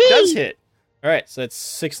 18! That does hit. All right, so that's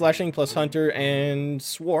 6 slashing plus Hunter and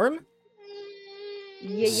Swarm.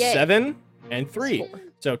 Yeah. 7 and 3. Four.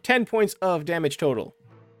 So 10 points of damage total.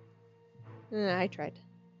 I tried.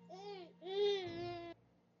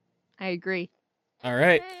 I agree. All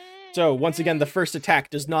right. So once again, the first attack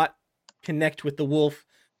does not connect with the wolf.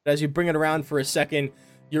 But as you bring it around for a second,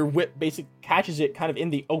 your whip basically catches it kind of in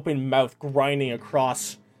the open mouth, grinding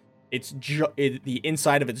across its the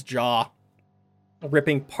inside of its jaw,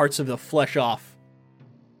 ripping parts of the flesh off.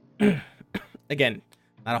 Again,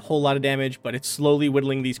 not a whole lot of damage, but it's slowly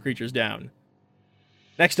whittling these creatures down.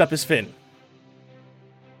 Next up is Finn.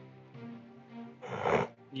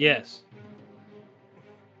 Yes.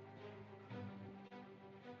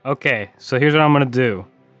 Okay, so here's what I'm gonna do.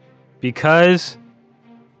 Because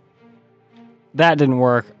that didn't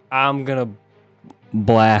work, I'm gonna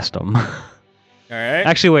blast them. All right.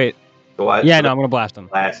 Actually, wait. So I, Yeah, no, I'm gonna blast them.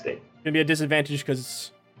 blasting. Gonna be a disadvantage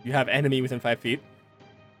because you have enemy within 5 feet.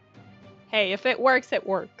 Hey, if it works, it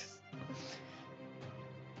works.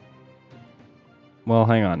 Well,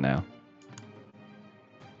 hang on now.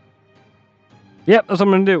 Yep, that's what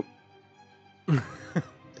I'm gonna do.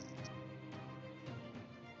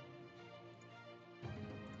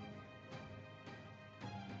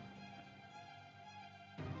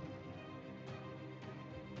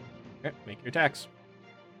 Okay, make your attacks.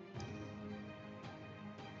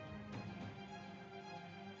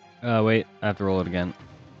 Wait, I have to roll it again.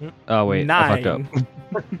 Hmm. Oh, wait, I fucked up.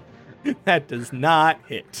 9. That does not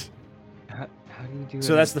hit. How do you do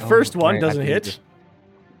So it? that's the Oh, first one, right, I doesn't can hit. just-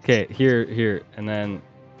 Okay, here, and then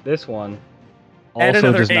this one And also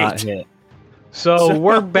another does not 8. hit. So, So-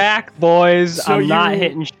 we're back, boys. So I'm not you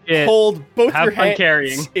hitting shit. Hold both Have your fun hands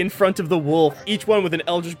carrying. in front of the wolf, each one with an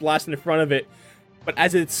Eldritch Blast in front of it. But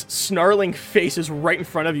as its snarling face is right in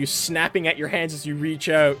front of you, snapping at your hands as you reach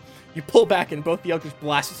out, you pull back and both the Eldritch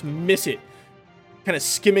Blasts miss it, kind of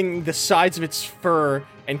skimming the sides of its fur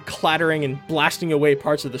and clattering and blasting away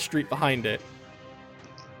parts of the street behind it.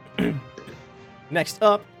 Next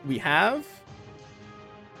up, we have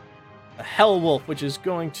a Hell Wolf, which is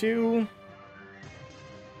going to...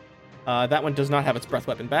 that one does not have its breath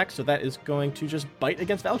weapon back, so that is going to just bite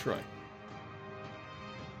against Valtroy.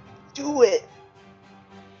 Do it.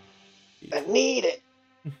 I need it.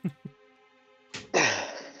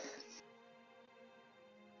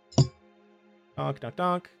 Donk, donk,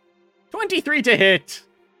 donk. 23 to hit!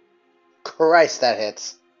 Christ, that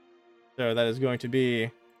hits. So that is going to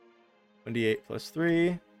be 28 plus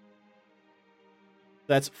 3.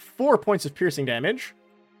 That's 4 points of piercing damage,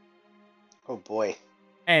 Oh boy.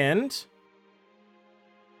 and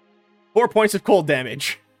 4 points of cold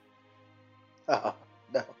damage. Oh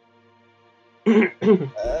no.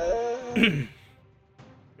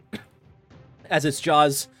 as its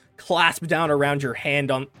jaws clasp down around your hand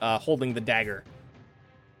on holding the dagger.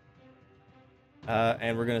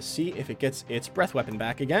 And we're gonna see if it gets its breath weapon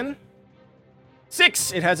back again.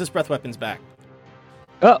 6! It has its breath weapons back.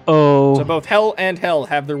 Uh-oh. So both Hell and Hell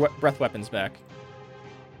have their breath weapons back.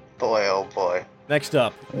 Boy, oh boy. Next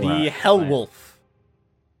up, the Right. Hell Wolf.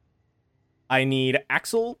 I need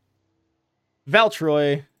Axel,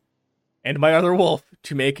 Valtroy, and my other wolf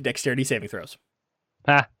to make dexterity saving throws.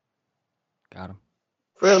 Ha. Got him.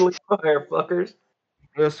 Friendly fire fuckers.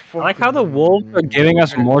 I like how the wolves are giving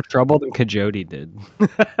us more trouble than Coyote did.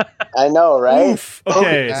 I know, right? Oof.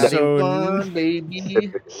 Okay, Having so fun,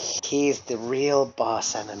 baby. He's the real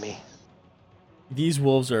boss enemy. these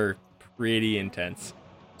wolves are pretty intense.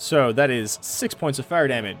 So that is 6 points of fire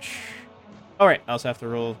damage. All right, I also have to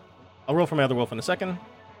roll. I'll roll for my other wolf in a second.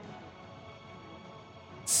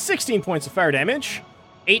 16 points of fire damage.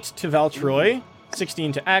 8 to Valtroy,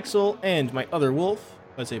 16 to Axel, and my other wolf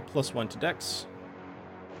has a +1 to Dex.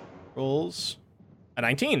 Rolls a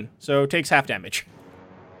 19, so takes half damage.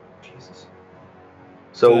 Jesus.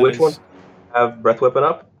 So that which is- one have breath weapon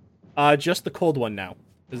up? Just the cold one now,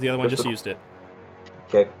 because the other one just used it.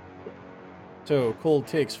 Okay. So cold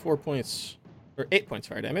takes 4 points, or 8 points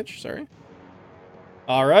fire damage, sorry.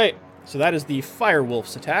 All right, so that is the Fire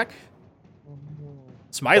Wolf's attack.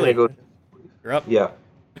 Smiley, Can I go- you're up. Yeah.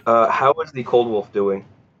 How is the cold wolf doing?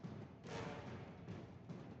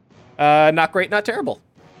 Not great, not terrible.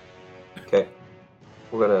 Okay.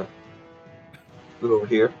 We're gonna go over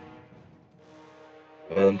here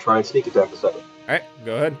and try and sneak attack a second. All right,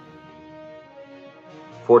 go ahead.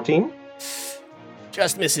 14?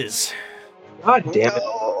 Just misses. God damn it.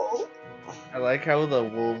 No. I like how the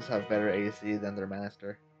wolves have better AC than their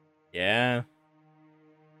master. Yeah.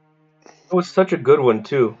 It was such a good one,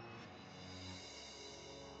 too.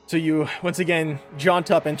 So you, once again,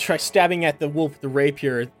 jaunt up and try stabbing at the wolf with the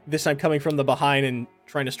rapier, this time coming from the behind and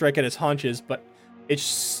trying to strike at his haunches, but it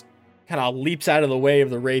just kind of leaps out of the way of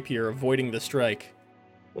the rapier, avoiding the strike.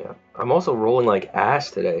 Yeah. I'm also rolling like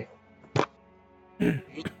ass today.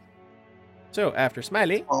 So, after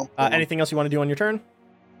Smiley, Oh, anything else you want to do on your turn?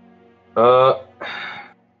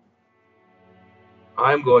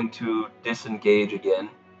 I'm going to disengage again.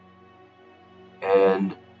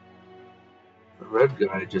 And the red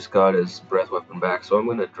guy just got his breath weapon back, so I'm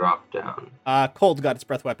going to drop down. Cold got its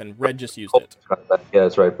breath weapon. Red just used it. Yeah,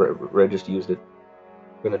 that's right. Red just used it.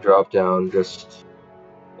 I'm going to drop down just...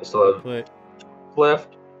 I still have Put,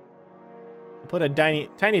 left. put a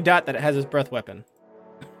tiny dot that it has his breath weapon.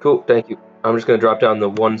 Cool, thank you. I'm just going to drop down the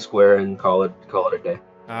one square and call it a day.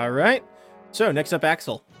 All right. So, next up,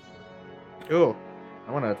 Axel. Oh,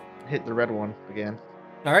 I want to hit the red one again.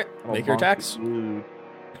 All right, I'll make your bonk attacks. the blue.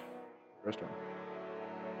 First one.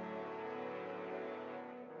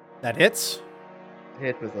 That hits.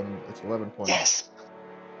 Hit with it's 11 points. Yes.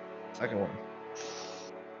 Second one.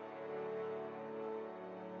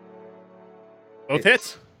 Both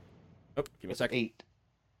hits. Oh, give me a second. 8.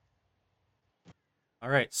 All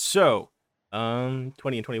right, so 20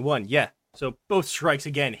 and 21, yeah. So both strikes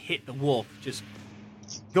again hit the wolf, just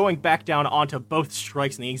going back down onto both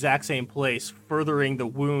strikes in the exact same place, furthering the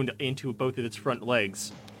wound into both of its front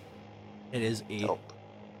legs. It is a Nope.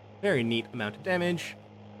 very neat amount of damage.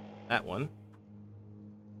 That one.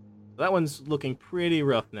 That one's looking pretty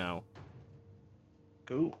rough now.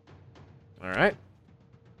 Cool. All right.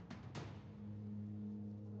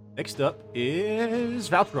 Next up is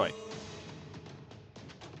Valtroy.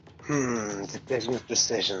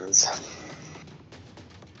 Decisions.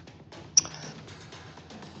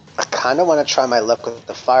 I kind of want to try my luck with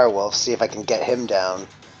the Firewolf, see if I can get him down.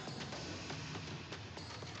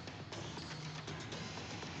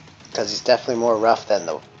 Because he's definitely more rough than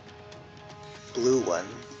the blue one.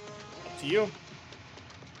 To you.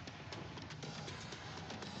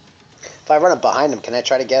 If I run up behind him, can I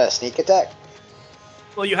try to get a sneak attack?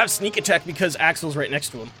 Well, you have sneak attack because Axel's right next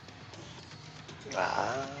to him.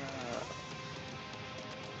 Ah.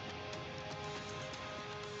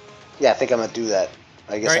 Yeah, I think I'm gonna do that.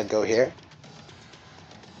 I guess Alright. I'd go here.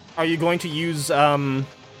 Are you going to use I'm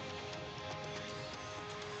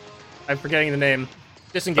forgetting the name.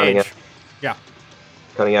 Disengage. Cunning Yeah.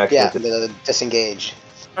 Cunning action. Yeah, the disengage.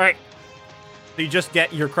 Alright. So you just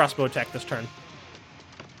get your crossbow attack this turn.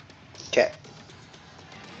 Okay.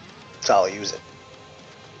 So I'll use it.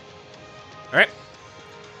 Alright.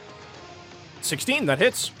 16, that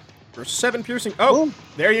hits. For 7 piercing. Oh,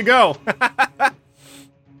 there you go. That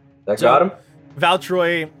So- got him?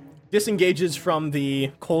 Valtroy disengages from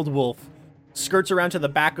the Cold Wolf, skirts around to the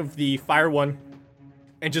back of the Fire one,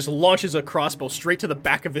 and just launches a crossbow straight to the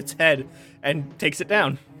back of its head and takes it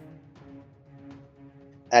down.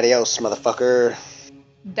 Adios, motherfucker.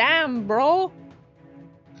 Damn, bro.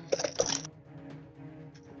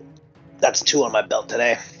 That's 2 on my belt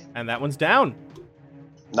today. And that one's down.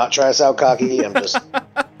 Not trying to sound cocky, I'm just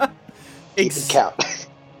keeping Ex- count.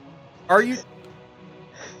 Are you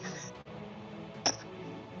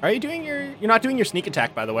doing your... You're not doing your sneak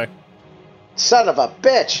attack, by the way. Son of a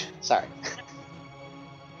bitch! Sorry.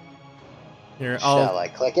 Here, Shall I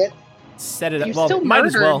click it? set it up. You Well, still might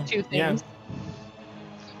as murdered well. 2 Yeah. things.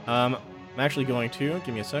 I'm actually going to...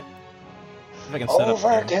 Give me a sec. If I can set up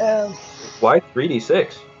there. Overkill. Why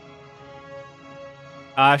 3d6?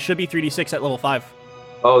 Should be 3d6 at level 5.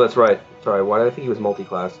 Oh, that's right. Sorry, why did I think he was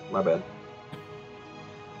multi-class? My bad.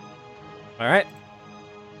 Alright.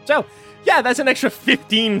 So, yeah, that's an extra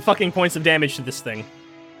 15 fucking points of damage to this thing.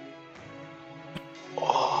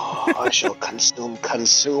 Oh, I shall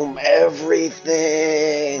consume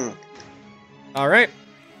everything. Alright.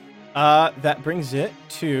 That brings it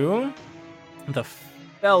to... The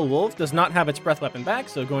Fell Wolf does not have its breath weapon back,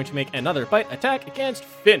 so going to make another bite attack against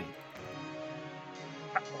Finn.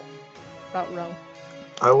 About row.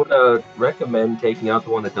 I would recommend taking out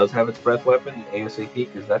the one that does have its breath weapon ASAP,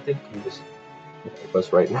 because that thing can just help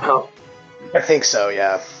us right now. I think so,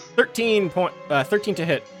 yeah. 13 to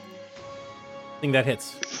hit. I think that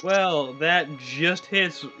hits. Well, that just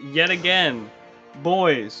hits yet again.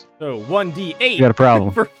 Boys. So 1d8 You got a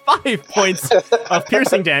problem. for 5 points of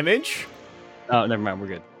piercing damage. Oh, never mind. We're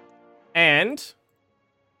good. And Is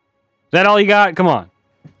that all you got? Come on.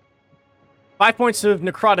 5 points of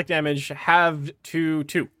necrotic damage halved to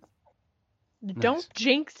 2. Don't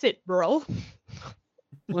jinx it, bro.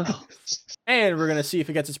 Well, And we're going to see if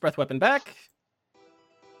it gets its breath weapon back.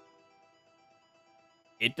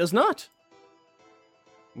 It does not.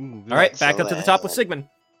 ooh, All right, back up to the top with Sigmund.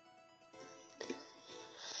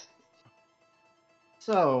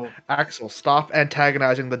 So, Axel, stop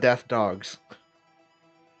antagonizing the death dogs.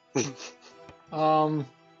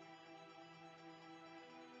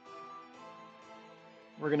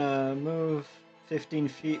 we're gonna move 15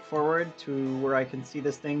 feet forward to where I can see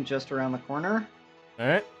this thing just around the corner. All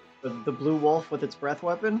right. The blue wolf with its breath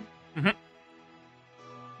weapon. Mhm.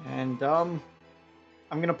 And I'm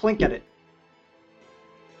gonna plink at it.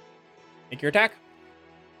 Make your attack.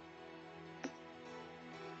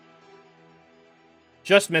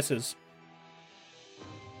 Just misses.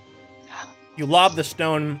 You lob the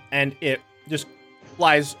stone, and it just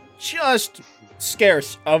flies just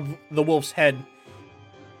scarce of the wolf's head,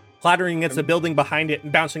 clattering against the building behind it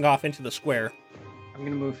and bouncing off into the square. I'm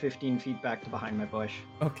gonna move 15 feet back to behind my bush.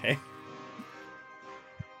 Okay.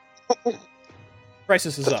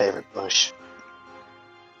 Crisis is The up. favorite bush.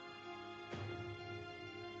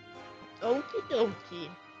 Okie dokie.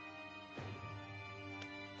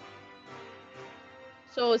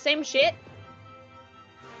 So, same shit.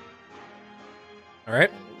 All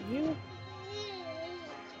right. You.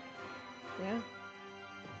 Yeah.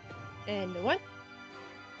 And the one.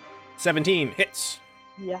 17 hits.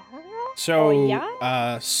 Yeah. So, Oh,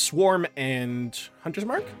 yeah? Swarm and Hunter's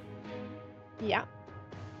Mark. Yeah.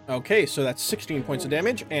 Okay, so that's 16 points of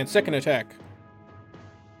damage, and second attack.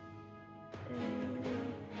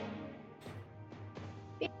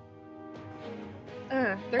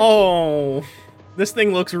 13. Oh, this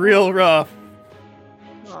thing looks real rough,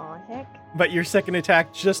 Aw, heck. but your second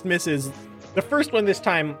attack just misses. The first one this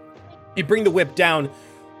time, you bring the whip down,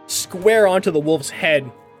 square onto the wolf's head,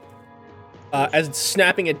 as it's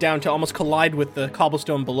snapping it down to almost collide with the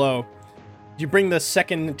cobblestone below. You bring the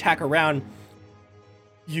second attack around,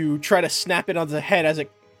 you try to snap it onto the head as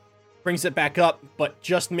it brings it back up, but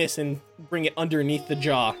just miss and bring it underneath the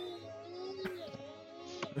jaw.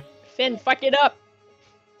 Finn, fuck it up.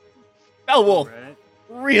 Fell Wolf, right.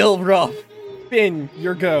 real rough. Finn,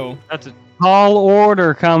 your go. That's a tall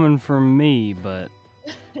order coming from me, but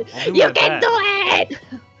I'll do You my can best. do it!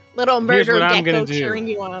 Little Here's murder what I'm gecko gonna do. cheering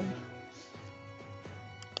you on.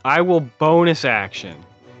 I will bonus action.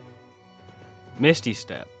 Misty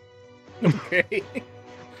Step. Okay.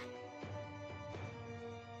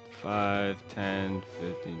 5, 10,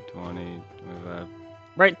 15, 20, 25.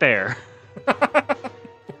 Right there.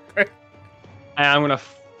 Okay. And I'm going to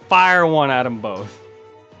fire one at them both.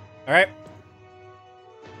 All right.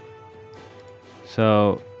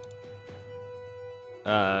 So,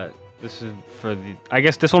 this is for the... I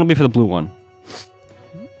guess this one will be for the blue one.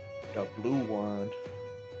 The blue one.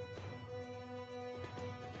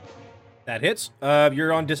 That hits.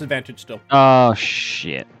 You're on disadvantage still. Oh,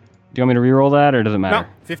 shit. Do you want me to reroll that, or does it matter?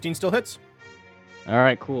 No, 15 still hits. All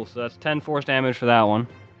right, cool. So that's 10 force damage for that one.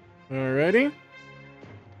 Alrighty.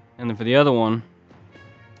 And then for the other one,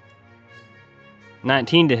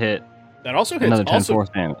 19 to hit. That also hits. Another 10 also, force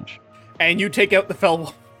damage. and you take out the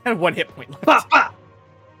fell and 1 hit point left.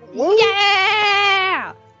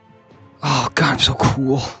 Yeah! Oh god, I'm so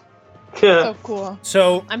cool. So cool.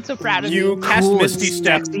 So I'm so proud of you you. cast Cool and Misty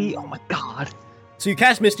Step. sexy. Oh my god. So you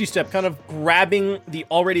cast Misty Step, kind of grabbing the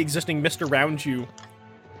already existing mist around you,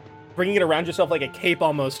 bringing it around yourself like a cape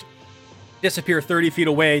almost. Disappear 30 feet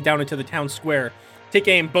away down into the town square. Take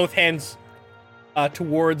aim, both hands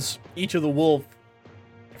towards each of the wolf.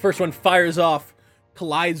 First one fires off,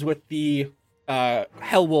 collides with the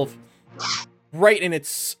hell wolf right in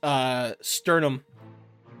its sternum.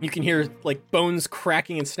 You can hear like bones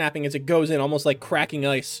cracking and snapping as it goes in, almost like cracking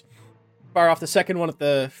ice. Fire off the second one at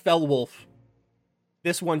the fell wolf.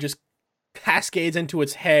 This one just cascades into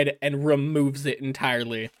its head and removes it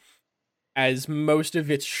entirely, as most of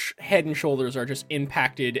its head and shoulders are just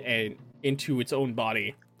impacted and into its own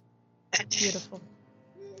body. Beautiful.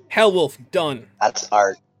 Hellwolf, done. That's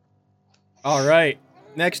art. All right,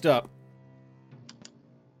 next up.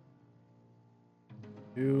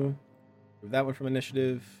 Move that one from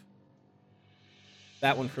initiative.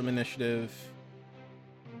 That one from initiative.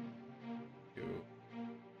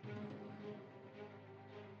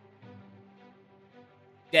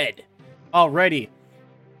 Dead. Alrighty.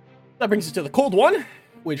 That brings us to the cold one,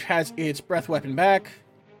 which has its breath weapon back.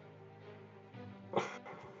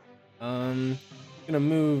 Gonna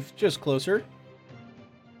move just closer.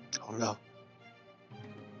 Oh no.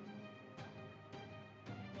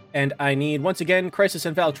 And I need, once again, Crisis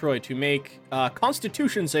and Valtroy to make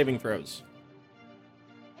Constitution saving throws.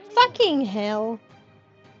 Fucking hell.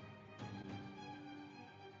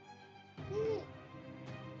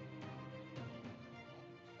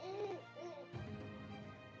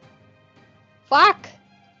 Fuck.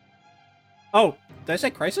 Oh, did I say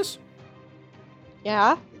Crisis?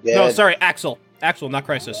 Yeah. Dead. No, sorry, Axel. Axel, not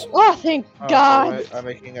Crisis. Oh, thank Oh, God. so I'm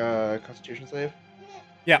making a Constitution save.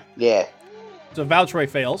 Yeah. So Valtroy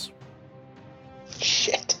fails.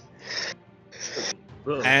 Shit.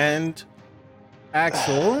 And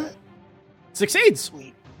Axel succeeds.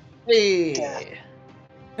 Hey.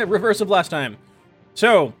 Reverse of last time.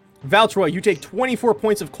 So, Valtroy, you take 24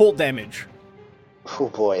 points of cold damage. Oh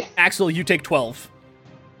boy. Axel, you take 12.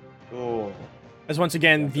 Oh. As once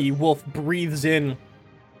again, the wolf breathes in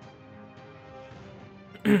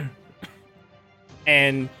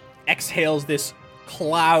and exhales this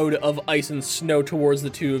cloud of ice and snow towards the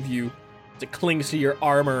two of you as it clings to your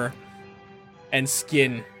armor and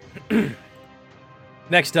skin.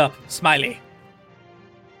 Next up, Smiley.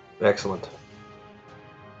 Excellent.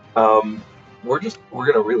 We're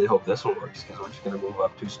gonna really hope this one works, because we're just gonna move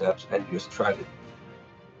up 2 steps and just try to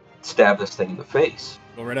stab this thing in the face.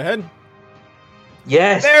 Go right ahead.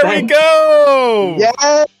 Yes. There we go!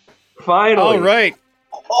 Yeah. Finally. All right.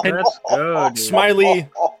 Let's go, dude. Smiley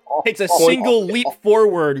takes a single leap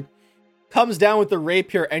forward, comes down with the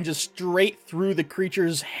rapier, and just straight through the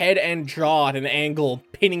creature's head and jaw at an angle,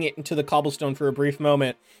 pinning it into the cobblestone for a brief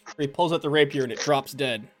moment. He pulls out the rapier and it drops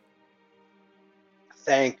dead.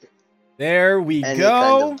 Thank There we any go.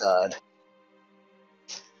 kind of god.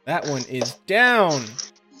 That one is down.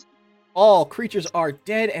 All creatures are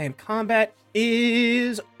dead and combat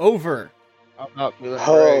is over. I'm not feeling great.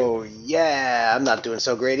 Oh yeah, I'm not doing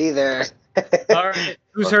so great either. Alright,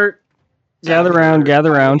 who's hurt? Gather round,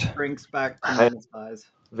 gather round. Shrinks back to I- normal size.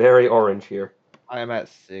 Very orange here. I am at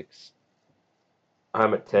 6.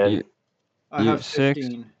 I'm at 10. You- I You have have 6.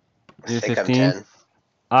 15. I You're think 15. I'm 10.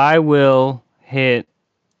 I will hit.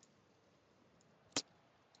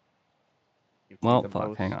 You've Well, the fuck,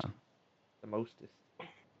 most- hang on. The mostest.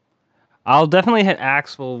 I'll definitely hit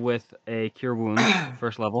Axel with a Cure Wounds,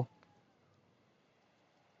 first level.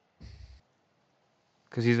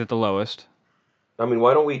 Because he's at the lowest. I mean,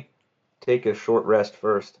 why don't we take a short rest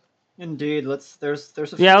first? Indeed, there's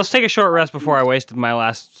a Yeah, let's take a short rest before I wasted my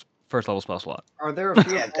last first level spell slot. Are there a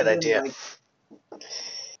few Yeah, good abandoned, idea.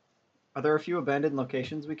 Are there a few abandoned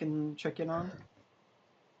locations we can check in on?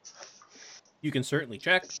 You can certainly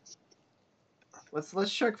check.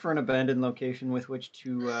 Let's check for an abandoned location with which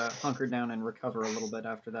to hunker down and recover a little bit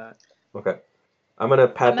after that. Okay. I'm gonna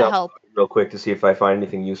pat I'm a down help. real quick to see if I find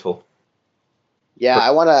anything useful. Yeah,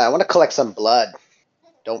 I wanna collect some blood.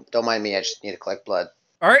 Don't mind me. I just need to collect blood.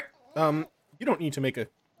 All right. You don't need to make a.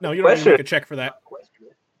 No, you don't need to Question. make a check for that.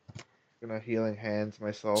 Gonna healing hands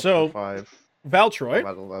myself. So- for 5. I'm Valtroy,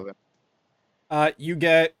 at 11. you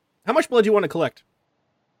get. How much blood do you want to collect?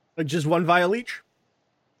 Like just 1 vial each?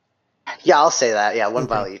 Yeah, I'll say that. Yeah, one Okay.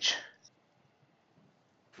 vial each.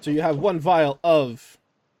 So you have 1 vial of.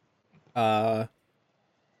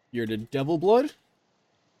 You're the devil blood,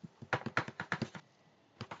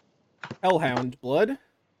 hellhound blood,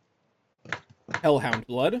 Hellhound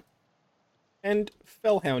blood, and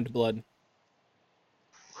Fellhound blood.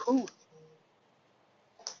 Ooh.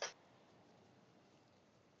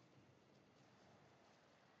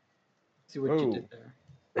 See what you did there.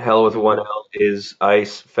 Hell with one L is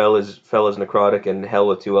ice. Fell is necrotic, and hell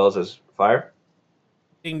with two L's is fire.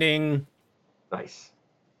 Ding ding. Nice.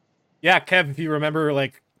 Yeah, Kev, if you remember,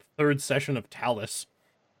 like, 3rd session of Talus.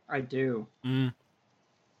 I do.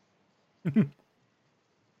 So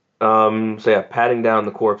yeah, patting down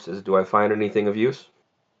the corpses. Do I find anything of use?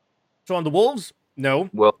 So on the wolves, no,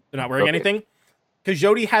 Well, they're not wearing okay. anything.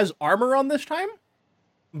 Coyote has armor on this time,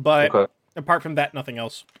 but Okay. apart from that, nothing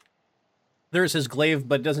else. There's his glaive,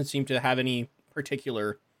 but it doesn't seem to have any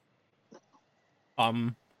particular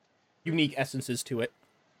unique essences to it.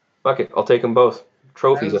 Fuck it, I'll take them both.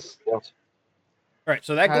 Trophies. Has- All right,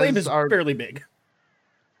 so that glaive Has is our- fairly big.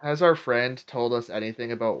 Has our friend told us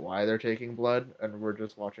anything about why they're taking blood, and we're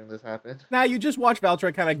just watching this happen? Now you just watch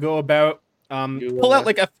Valtra kind of go about, pull out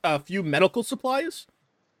like a few medical supplies,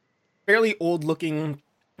 fairly old looking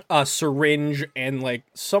syringe and like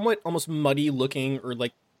somewhat almost muddy looking or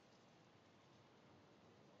like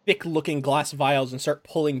thick looking glass vials, and start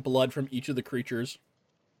pulling blood from each of the creatures.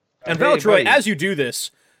 And Hey, Valtroy, buddy. as you do this,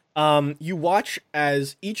 you watch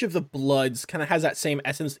as each of the bloods kind of has that same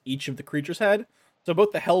essence each of the creatures had. So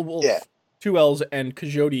both the Hell Wolf, Yeah. 2Ls, and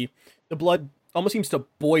Coyote, the blood almost seems to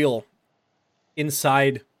boil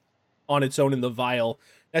inside on its own in the vial.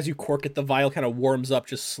 As you cork it, the vial kind of warms up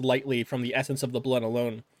just slightly from the essence of the blood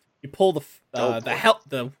alone. You pull the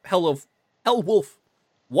Hell Wolf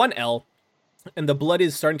 1L, and the blood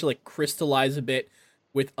is starting to like crystallize a bit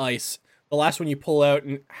with ice. The last one you pull out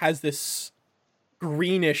and has this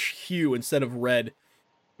greenish hue instead of red,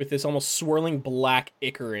 with this almost swirling black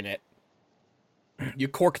ichor in it. You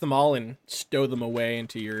cork them all and stow them away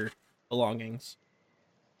into your belongings.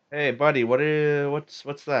 Hey, buddy, what's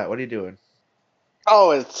that? What are you doing?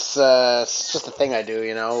 Oh, it's just a thing I do,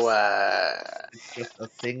 you know. It's just a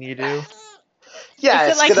thing you do? Yeah,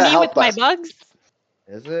 Is it's it like gonna me help with my us. bugs?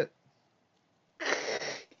 Is it?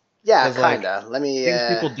 Yeah, 'Cause, like, kinda. Let me.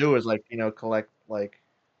 Things people do is like, collect like,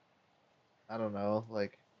 I don't know,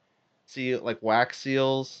 like wax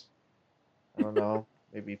seals. I don't know,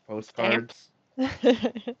 maybe postcards.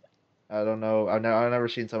 I don't know. I've never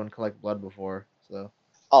seen someone collect blood before, so.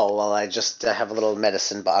 Oh well, I just have a little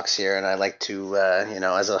medicine box here, and I like to,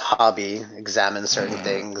 as a hobby, examine certain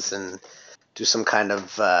things and do some kind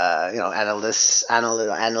of, damn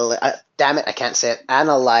it, I can't say it.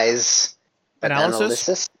 Analyze. but Analysis?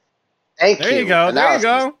 Analysis. Thank you. There you go. Analysis.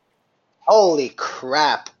 There you go. Holy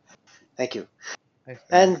crap! Thank you. Thanks,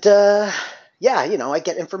 man. And I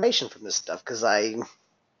get information from this stuff because I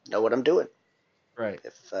know what I'm doing. Right.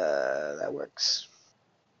 If that works.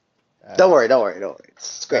 Don't worry.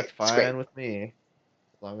 It's great. That's It's fine great. with me.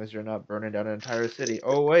 As long as you're not burning down an entire city.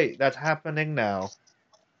 Oh wait, that's happening now.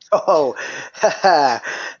 Oh,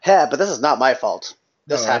 yeah, but this is not my fault.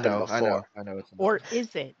 This No, happened I before. know it's not. Or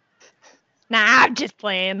is it? Nah, I'm just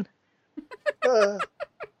playing. Uh,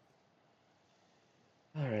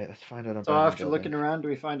 All right, let's find out. So after looking around, do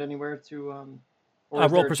we find anywhere to or is Roll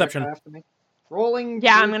there a check perception. I have to make? Rolling.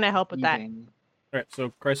 Yeah, I'm gonna help with that. perceiving. All right, so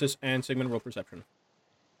Crisis and Sigmund roll perception.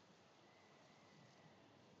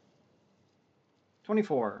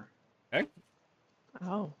 24.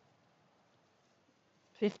 Oh.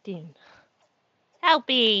 15.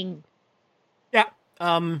 Helping.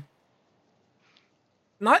 Not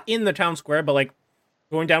in the town square, but like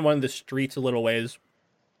going down one of the streets a little ways,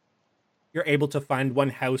 you're able to find one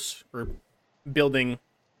house or building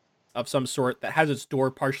of some sort that has its door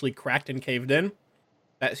partially cracked and caved in.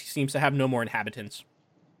 That seems to have no more inhabitants.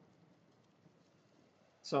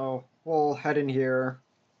 So we'll head in here.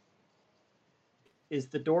 Is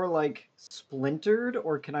the door like splintered,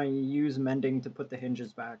 or can I use mending to put the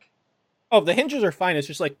hinges back? Oh, the hinges are fine. It's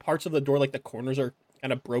just like parts of the door, like the corners are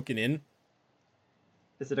kind of broken in.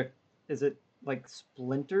 Is it like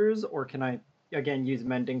splinters, or can I again use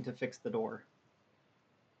mending to fix the door?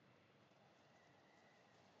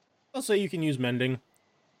 I'll say you can use mending.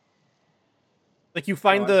 Like you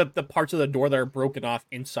find Oh, the parts of the door that are broken off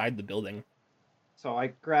inside the building. So I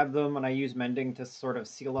grab them and I use mending to sort of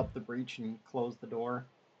seal up the breach and close the door.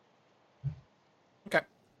 Okay.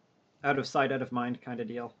 Out of sight, out of mind kind of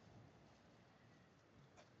deal.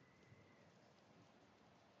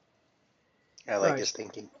 I like Right. his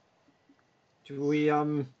thinking. Do we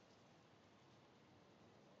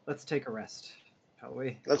let's take a rest, shall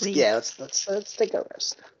we? Let's Please. let's take a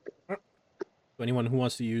rest. So anyone who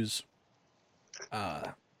wants to use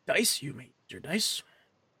dice, you may use your dice.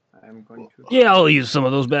 I'm going to Yeah, I'll use some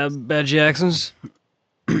of those bad Jacksons.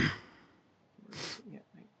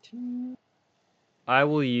 I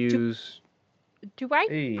will use Do I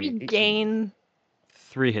Hey, 18. regain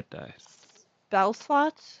 3 hit dice. spell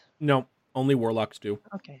slots? No, only warlocks do.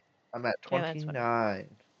 Okay. I'm at Okay, that's fine.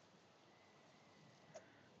 29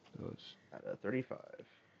 Those. out of 35.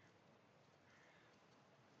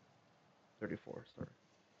 34, sorry.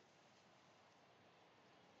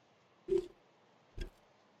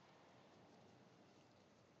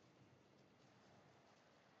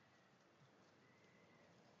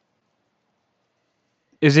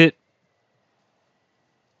 Is it?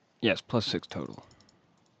 Yes, plus 6 total.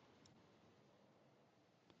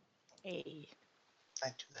 Hey. I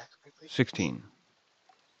do that quickly. 16.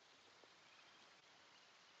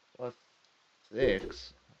 Plus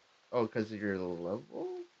 6. Oh, because of your level?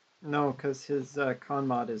 No, because his con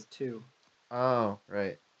mod is 2. Oh,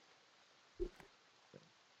 right.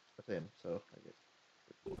 That's him, so I get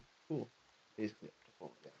 4. Cool. Basically up to 4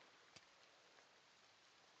 again.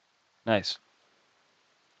 Nice.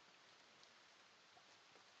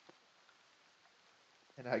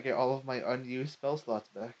 And I get all of my unused spell slots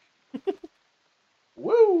back.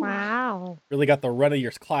 Woo! Wow. Really got the run of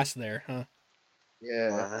your class there, huh?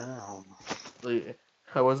 Yeah. Wow.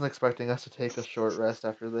 I wasn't expecting us to take a short rest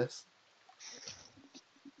after this.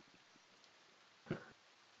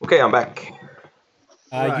 Okay, I'm back.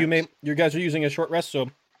 Right. You guys are using a short rest,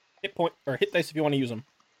 so hit point or hit dice if you want to use them.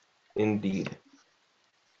 Indeed.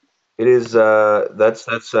 It is that's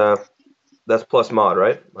plus mod,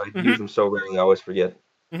 right? I use them so rarely I always forget.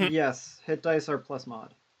 Mhm. Yes, hit dice are plus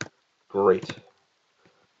mod. Great.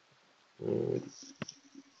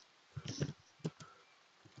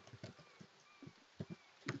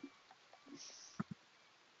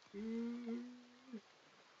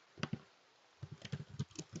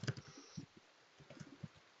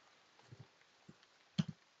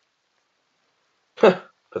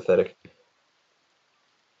 Pathetic.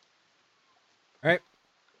 All right.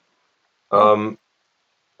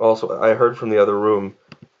 Also, I heard from the other room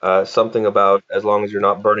something about as long as you're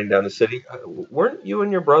not burning down the city. Weren't you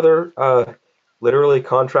and your brother literally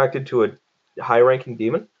contracted to a high-ranking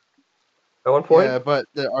demon at one point? Yeah, but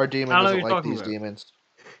our demon I don't know doesn't what you're like talking these about. demons.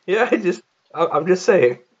 Yeah, I'm just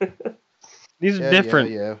saying. These are Yeah,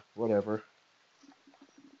 different. yeah, whatever.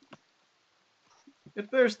 It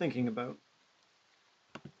bears thinking about.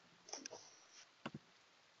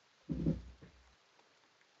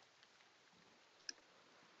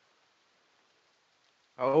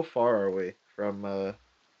 How far are we from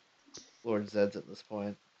Lord Zed's at this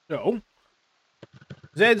point? So,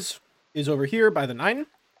 Zed's is over here by the 9.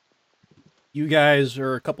 You guys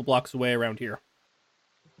are a couple blocks away around here.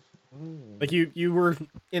 Like you were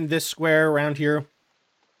in this square around here,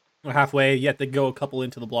 halfway. You have to go a couple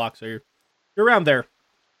into the block, so you're around there.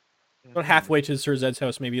 About halfway to Sir Zed's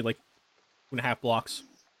house, maybe like 2.5 blocks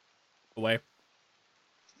away.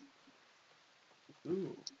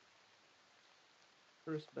 Ooh.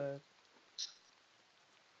 First bed.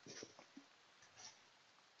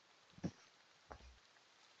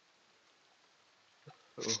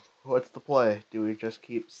 What's the play? Do we just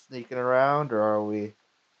keep sneaking around, or are we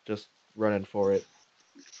just running for it?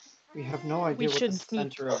 We have no idea what the should sneak.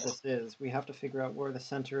 center of this is. We have to figure out where the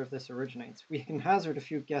center of this originates. We can hazard a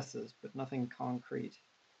few guesses, but nothing concrete.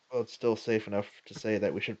 Well, it's still safe enough to say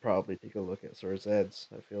that we should probably take a look at Sir Zed's.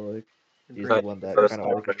 I feel like he's the Agreed. one that First kind of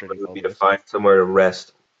step orchestrated would all be to this. find somewhere to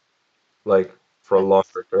rest, like for a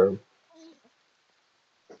longer term.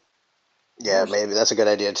 Yeah, maybe that's a good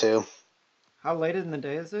idea too. How late in the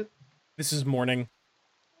day is it? This is morning.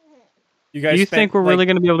 You Do guys you think we're really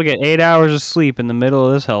going to be able to get 8 hours of sleep in the middle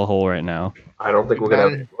of this hellhole right now? I don't think we're gonna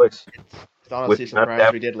have a choice. It's honestly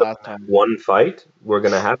surprised we did last time. One fight, we're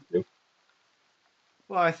gonna have to.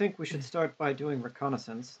 Well, I think we should start by doing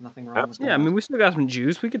reconnaissance. Nothing wrong with that. Yeah, I mean, we still got some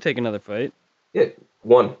juice. We could take another fight. Yeah,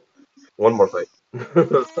 one more fight.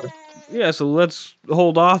 Yeah, so let's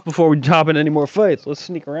hold off before we hop in any more fights. Let's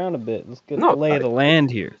sneak around a bit. Let's get the lay of the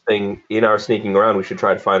land here. Thing in our sneaking around, we should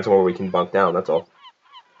try to find somewhere we can bunk down. That's all.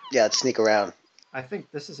 Yeah, let's sneak around. I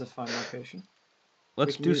think this is a fun location. Let's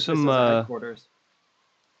We can do use some. this as a headquarters.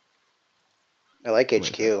 I like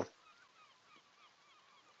HQ.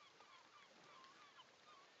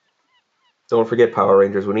 Don't forget, Power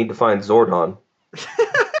Rangers. We need to find Zordon.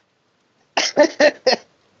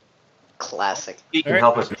 Classic. He can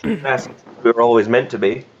help us be fast. We were always meant to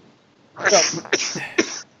be. So,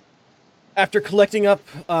 after collecting up,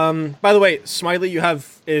 by the way, Smiley, you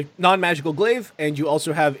have a non-magical glaive, and you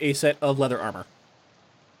also have a set of leather armor.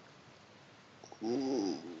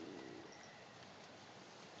 Ooh.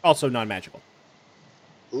 Also non-magical.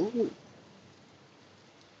 Ooh.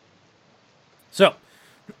 So,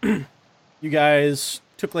 you guys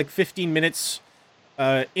took like 15 minutes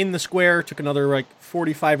in the square, took another like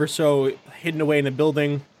 45 or so hidden away in a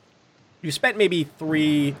building. You spent maybe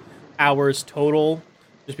 3 hours total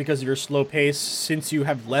just because of your slow pace since you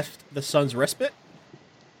have left the Sun's Respite.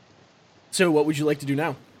 So what would you like to do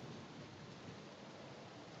now?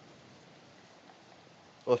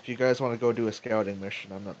 Well, if you guys want to go do a scouting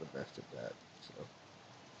mission, I'm not the best at that. So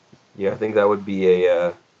Yeah, I think that would be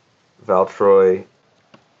a Valtroy,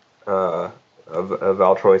 a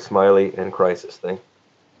Valtroy, Smiley, and Crisis thing.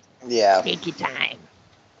 Yeah. Take your time.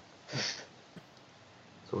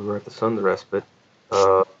 So we were at the Sun's Respite.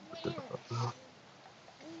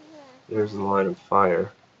 There's the line of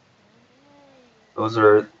fire. Those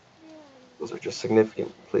are just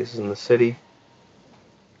significant places in the city.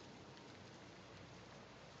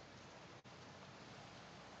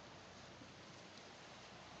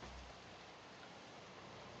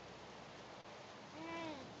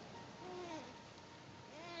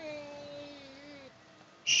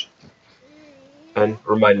 And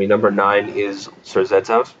remind me, number 9 is Sir Zed's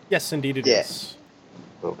house? Yes, indeed it is.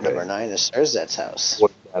 Okay. Number 9 is Sir Zed's house.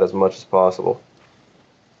 Avoid that as much as possible.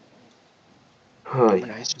 Number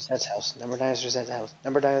 9 is Sir Zed's house. Number 9 is Sir Zed's house.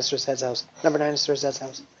 Number 9 is Sir Zed's house. Number 9 is Sir Zed's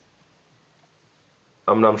house.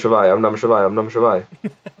 Nam Shivai, Nam Shivai, Nam Shivai.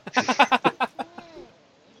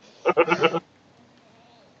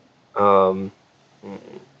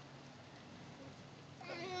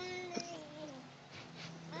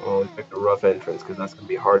 Oh, we picked a rough entrance because that's going to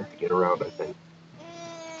be hard to get around, I think.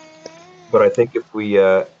 But I think if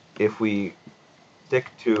we stick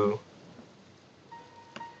to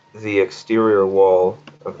the exterior wall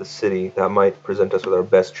of the city, that might present us with our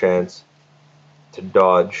best chance to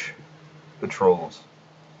dodge patrols.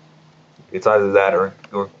 It's either that or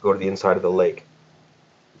go to the inside of the lake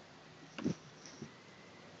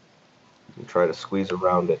and try to squeeze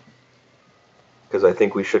around it. Because I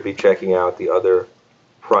think we should be checking out the other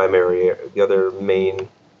main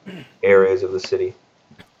areas of the city.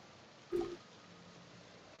 How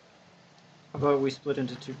about we split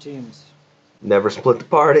into 2 teams? Never split the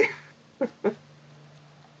party.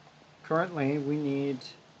 Currently, we need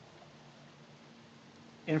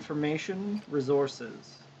information,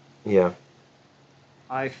 resources. Yeah.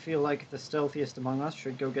 I feel like the stealthiest among us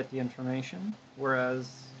should go get the information, whereas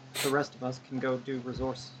the rest of us can go do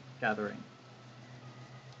resource gathering.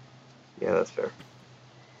 Yeah, that's fair.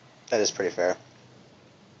 That is pretty fair.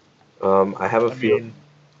 I have a I feeling. mean,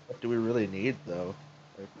 what do we really need though?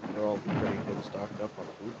 Like, we're all pretty good stocked up on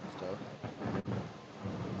food and stuff.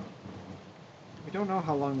 We don't know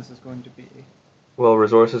how long this is going to be. Well,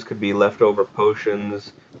 resources could be leftover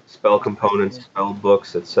potions, spell components, spell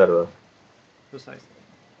books, etc. Precisely.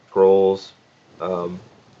 Scrolls.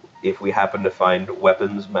 If we happen to find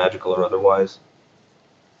weapons, magical or otherwise.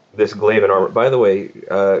 This glaive and armor. By the way,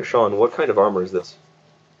 Sean, what kind of armor is this?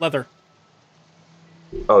 Leather.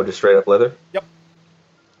 Oh, just straight up leather? Yep.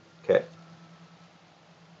 Okay.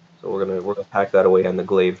 So we're gonna pack that away and the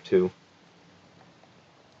glaive too.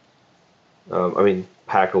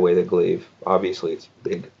 Pack away the glaive. Obviously, it's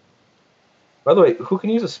big. By the way, who can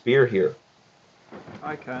use a spear here?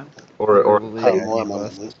 I can. Or Probably Oh, any more of among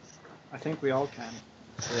us. them. I think we all can.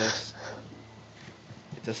 Yes.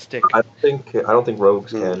 It's a stick. I don't think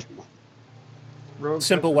rogues can. Rogues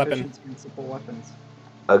Simple have weapon. proficiency in simple weapons.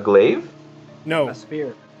 A glaive? No. A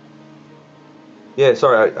spear. Yeah,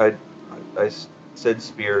 sorry, I said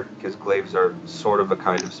spear because glaives are sort of a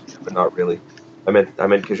kind of spear, but not really. I meant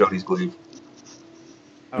Kajodi's glaive.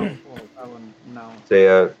 Oh, well, that one, no. It's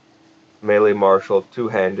a melee martial,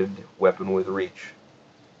 two-handed weapon with reach.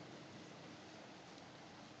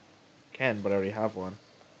 Can, but I already have one.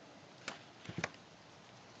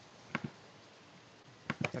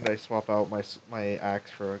 And I swap out my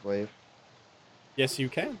axe for a glaive. Yes, you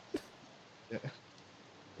can. Yeah.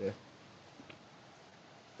 Yeah.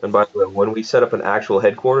 And by the way, when we set up an actual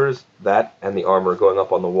headquarters, that and the armor going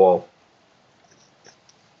up on the wall.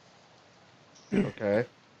 Okay.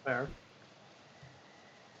 Fair.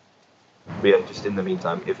 But yeah, just in the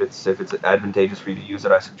meantime, if it's advantageous for you to use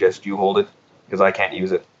it, I suggest you hold it because I can't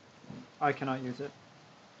use it. I cannot use it.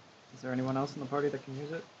 Is there anyone else in the party that can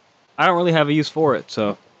use it? I don't really have a use for it,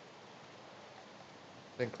 so.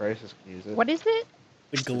 I think Crisis can use it. What is it?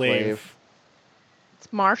 The It's a glaive.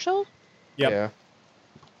 It's Marshall? Yep. Yeah.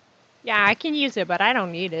 Yeah, I can use it, but I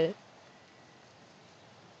don't need it.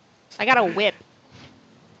 I got a whip.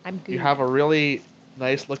 I'm good. You have a really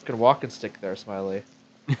nice looking walking stick there, Smiley.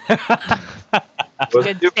 What was good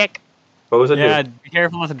it do? stick. What was it do? Yeah, be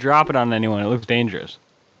careful not to drop it on anyone. It looks dangerous.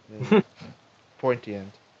 Pointy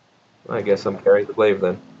end. I guess I'm carrying the glaive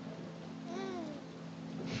then.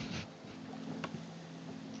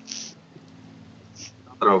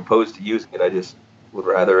 that I'm opposed to using it. I just would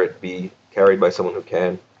rather it be carried by someone who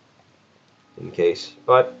can, in case.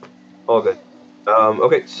 But all good.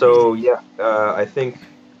 Okay, so yeah, I think.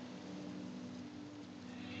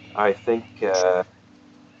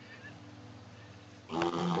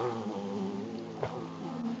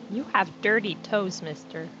 You have dirty toes,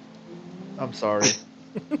 mister. I'm sorry.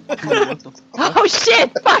 Oh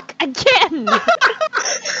shit! Fuck! Again!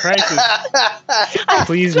 Crisis.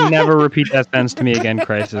 Please never repeat that sentence to me again,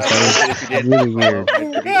 Crisis. That was really weird.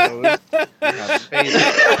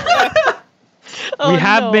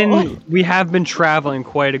 Oh, we have been traveling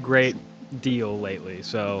quite a great deal lately.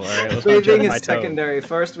 So all right, let's not Bathing jump is my toes. secondary.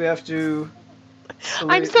 First, we have to.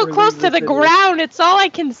 I'm so close to the ground. It's all I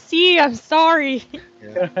can see. I'm sorry.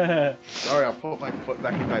 Yeah. Sorry, I'll put my foot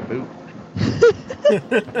back in my boot. I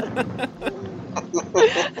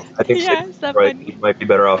think Yeah, Sigmund's is that right. funny? We might be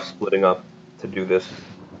better off splitting up to do this.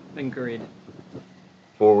 Agreed.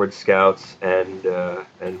 Forward scouts and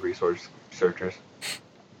resource searchers.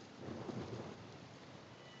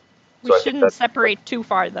 We So I think shouldn't that's- separate too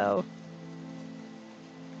far, though.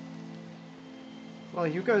 Well,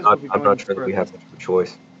 you guys will be I'm going not sure that we further. have much of a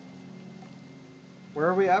choice. Where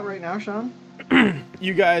are we at right now, Sean?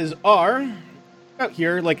 You guys are out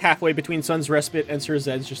here, like halfway between Sun's Respite and Sir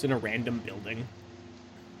Zed's, just in a random building.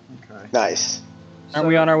 Okay. Nice. Aren't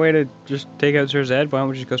we on our way to just take out Sir Zed? Why don't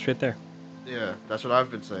we just go straight there? Yeah, that's what I've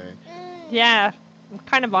been saying. Yeah, I'm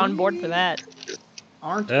kind of on board for that.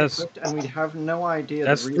 Aren't Yes. equipped, and we have no idea. the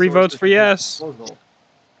That's 3 votes resources for at our yes. disposal.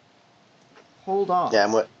 Hold on. Yeah,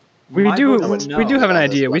 I'm with. We My do. vote is We do no. have an on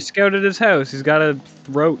this idea. We one. scouted his house. He's got a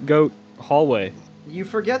throat goat hallway. You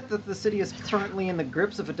forget that the city is currently in the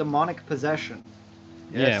grips of a demonic possession.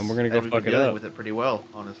 Yeah, and we're gonna go we've fuck been it dealing up. with it pretty well,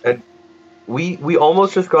 honestly. And we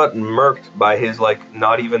almost just got murked by his like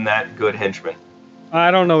not even that good henchman.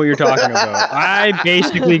 I don't know what you're talking about. I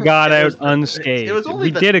basically got out unscathed. It was only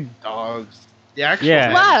we the did a. dogs. The actual Yeah.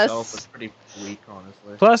 man Plus- himself was pretty weak,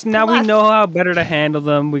 honestly. Plus, now we Plus- know how better to handle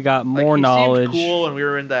them. We got Like, more he knowledge. Seemed cool, and we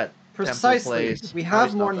were in that temple Precisely. place. We Now have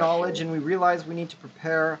he's more not that knowledge, cool. and we realize we need to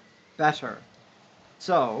prepare better.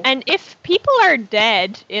 So, And if people are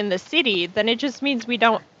dead in the city, then it just means we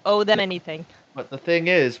don't owe them anything. But the thing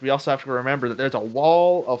is, we also have to remember that there's a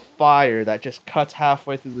wall of fire that just cuts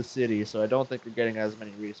halfway through the city, so I don't think we're getting as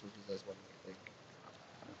many resources as what we think.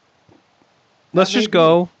 Let's That may just be,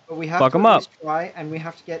 go. but we have fuck to 'em at up. least try, and we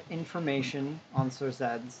have to get information on Sir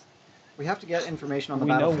Zed's. We have to get information on the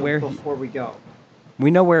We know battlefield where he- before we go.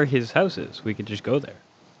 We know where his house is. We could just go there.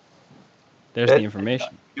 There's the And-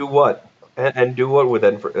 information. Do what? And do what with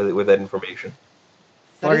that information?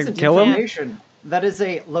 That Fucking isn't kill him? information. That is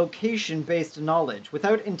a location-based knowledge.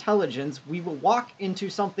 Without intelligence, we will walk into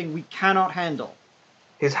something we cannot handle.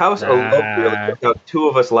 His house alone really Nah. took out 2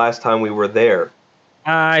 of us last time we were there.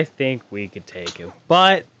 I think we could take him.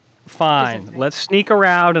 But fine. Isn't- Let's sneak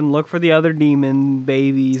around and look for the other demon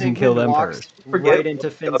babies and kill Sigmund them walks first. Forget right into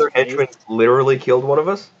the Finn's other face. henchman literally killed one of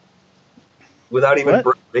us without even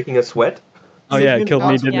What? making a sweat. Oh yeah, it Sigmund killed me,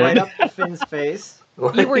 walks didn't right it? up to Finn's face, You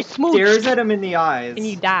were stares smooched at him in the eyes, and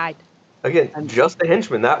you died. Again, And- just the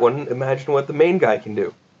henchman. That one. Imagine what the main guy can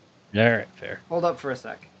do. Alright, fair. Hold up for a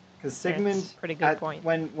sec, because Sigmund. That's a pretty good point.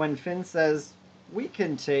 When Finn says we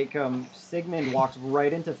can take him, Sigmund walks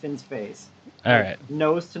right into Finn's face, Alright.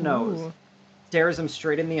 nose to nose, Ooh. stares him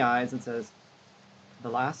straight in the eyes, and says, "The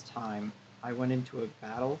last time I went into a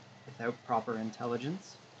battle without proper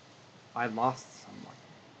intelligence, I lost someone.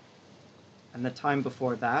 And the time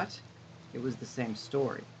before that, it was the same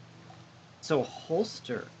story. So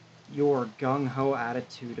holster your gung-ho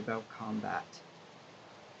attitude about combat.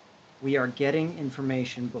 We are getting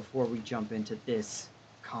information before we jump into this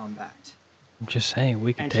combat." I'm just saying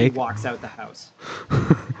we could And take he walks out the house.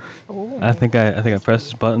 Oh. I think I pressed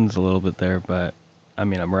his buttons a little bit there, but I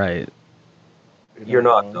mean I'm right. You're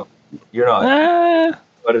not. though. You're not. Ah,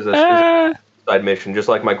 What is this? ah. Side mission, just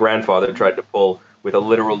like my grandfather tried to pull with a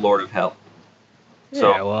literal Lord of Hell.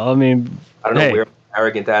 So Yeah, well, I mean, I don't know hey, where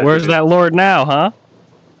arrogant attitude. where's is. that lord now, huh?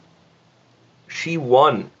 She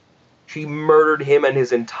won. She murdered him and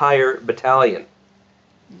his entire battalion.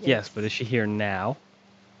 Yes, but is she here now?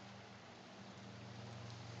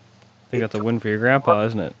 I think that's a win for your grandpa,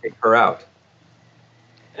 isn't it? Take her out.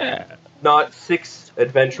 Yeah. Not 6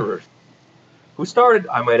 adventurers, who started,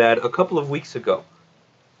 I might add, a couple of weeks ago.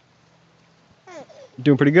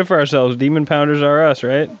 Doing pretty good for ourselves. Demon pounders are us,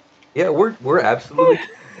 right? Yeah, we're absolutely.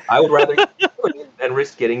 I would rather than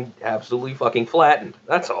risk getting absolutely fucking flattened.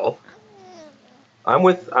 That's all. I'm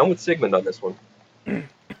with Sigmund on this one.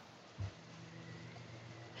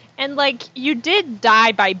 And like you did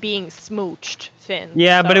die by being smooched, Finn.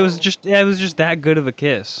 Yeah, but it was so- just that good of a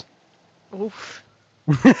kiss. Oof.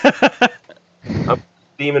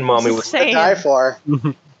 Demon mommy Just was. To saying. die for.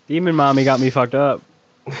 Demon mommy got me fucked up.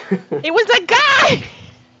 It was a guy.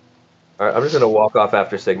 All right, I'm just gonna walk off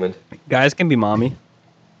after Sigmund. Guys can be mommy.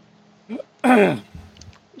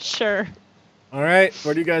 Sure. All right,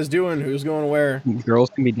 what are you guys doing? Who's going where?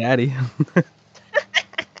 Girls can be daddy.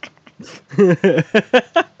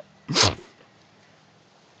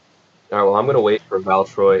 All right, well, I'm gonna wait for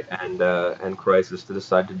Valtroy and Crisis to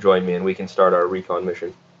decide to join me, and we can start our recon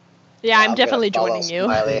mission. Yeah, I'm gonna definitely follow joining you.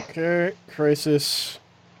 Smiley. Okay, Crisis,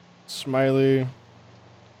 Smiley,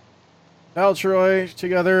 Valtroy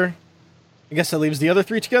together. I guess that leaves the other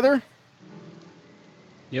three together.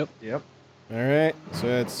 Yep. Yep. All right, so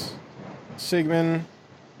it's Sigmund,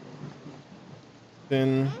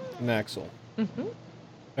 Finn, and Axel. Mm-hmm.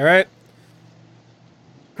 All right.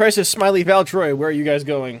 Crisis, Smiley, Valtroy, where are you guys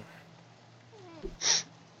going?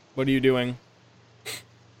 What are you doing?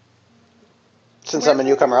 Since I'm a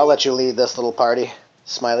newcomer, I'll let you lead this little party,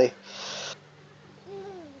 Smiley.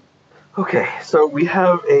 Okay, so we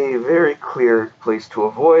have a very clear place to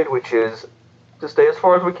avoid, which is to stay as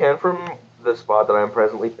far as we can from the spot that I am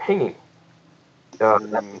presently pinging.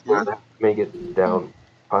 That may get down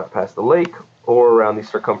past the lake or around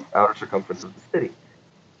the outer circumference of the city.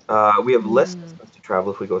 We have less distance to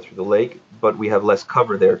travel if we go through the lake, but we have less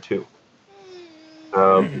cover there too.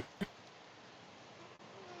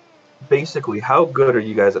 Basically, how good are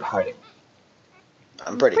you guys at hiding?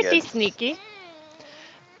 I'm pretty good. Sneaky.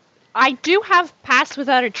 I do have Pass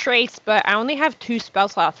Without a Trace, but I only have 2 spell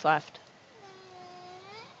slots left.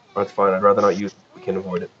 That's fine. I'd rather not use it if we can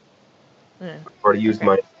avoid it. Yeah. I've already used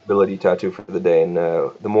my ability tattoo for the day, and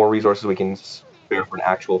the more resources we can spare for an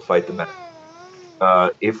actual fight, the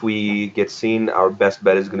better. If we get seen, our best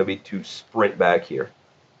bet is going to be to sprint back here.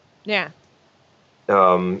 Yeah.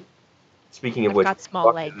 Speaking of I've which, got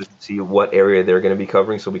small legs. see what area they're going to be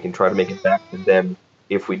covering so we can try to make it back to them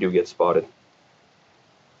if we do get spotted.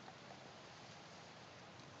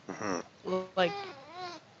 Like,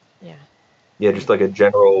 yeah. Yeah, just like a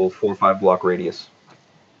general 4 or 5 block radius.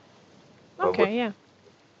 Okay, yeah.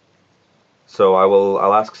 So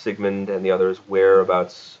I'll ask Sigmund and the others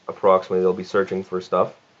whereabouts approximately they'll be searching for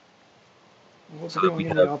stuff. We'll be So that going we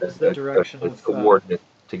in the have opposite direction a of. coordinate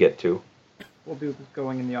to get to. We'll be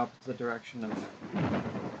going in the opposite direction of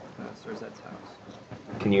Sir Zed's house.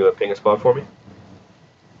 Can you ping a spot for me?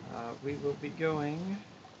 We will be going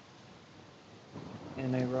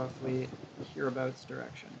in a roughly hereabouts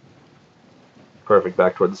direction. Perfect,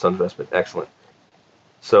 back toward the Sun's Respite. Excellent.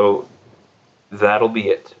 So that'll be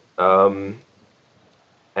it. And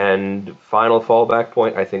final fallback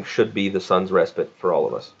point, I think, should be the Sun's Respite for all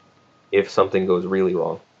of us, if something goes really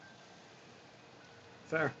wrong.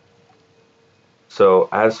 Fair. So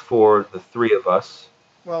as for the 3 of us,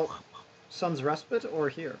 Well, Sun's Respite or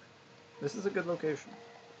here? This is a good location.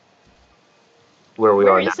 where we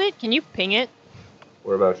Where are is now, it? Can you ping it?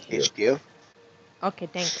 we're about here. HQ. Okay,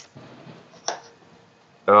 thanks.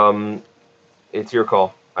 It's your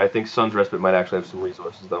call. I think Sun's Respite might actually have some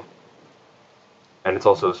resources, though. And it's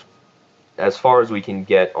also as far as we can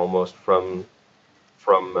get, almost, from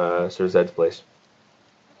Sir Zed's place.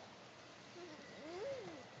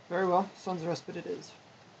 Very well. Sun's Respite it is.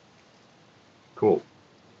 Cool.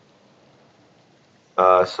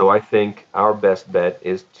 So I think our best bet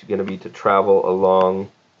is going to be to travel along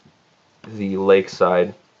the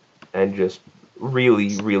lakeside and just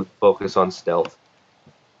really, really focus on stealth.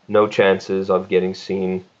 No chances of getting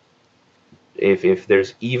seen. If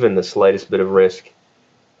there's even the slightest bit of risk,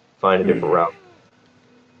 find a different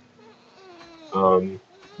route.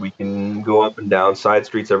 We can go up and down side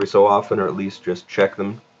streets every so often, or at least just check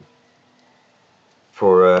them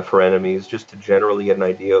for enemies, just to generally get an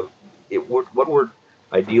idea of what we're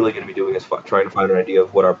ideally going to be doing is trying to find an idea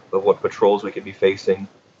of what patrols we could be facing,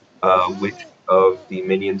 which of the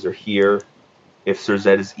minions are here, if Sir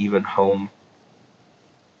Zed is even home,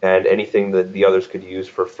 and anything that the others could use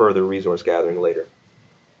for further resource gathering later.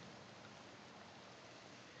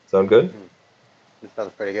 Sound good? It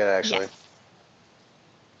sounds pretty good, actually. Yes.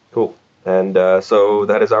 Cool. And so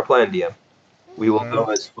that is our plan, DM. We will go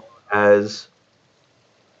as far as...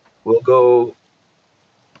 We'll go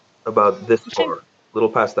about this far, little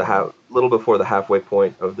before the halfway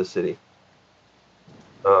point of the city.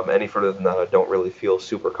 Any further than that, I don't really feel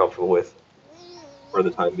super comfortable with for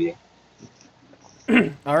the time being.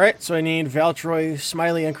 All right, so I need Valtroy,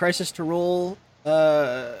 Smiley, and Crisis to roll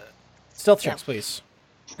stealth checks, please.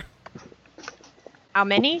 How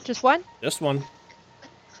many? Just one? Just one.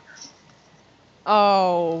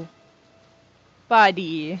 Oh,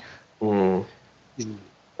 buddy. Hmm.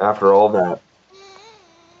 After all that.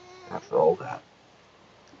 Oh.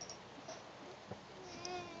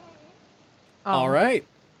 All right.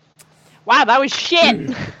 Wow, that was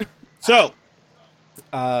shit. So,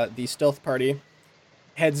 the stealth party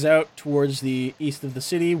heads out towards the east of the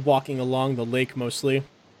city, walking along the lake mostly.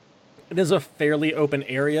 It is a fairly open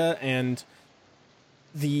area, and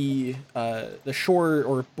the shore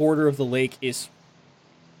or border of the lake is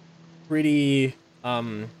pretty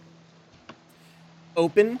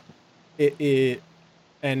open. It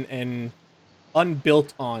and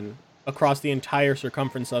unbuilt on across the entire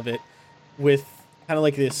circumference of it, with kind of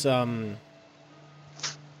like this not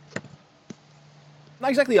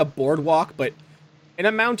exactly a boardwalk, but an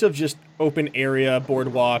amount of just open area,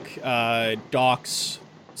 boardwalk, docks,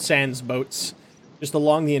 sands, boats, just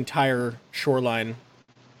along the entire shoreline.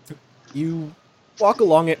 You walk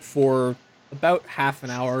along it for about half an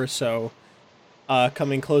hour or so,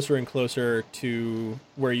 coming closer and closer to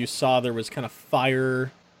where you saw there was kind of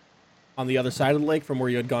fire on the other side of the lake from where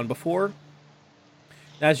you had gone before.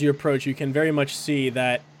 As you approach, you can very much see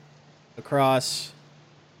that across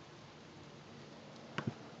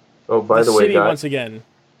By the way, city, guys, once again,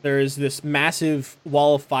 there is this massive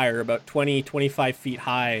wall of fire about 20, 25 feet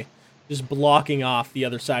high, just blocking off the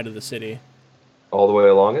other side of the city. all the way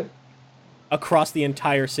along it? Across the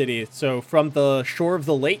entire city. So from the shore of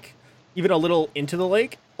the lake, even a little into the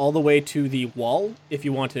lake, all the way to the wall, if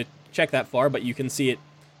you want to check that far, but you can see it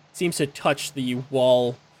seems to touch the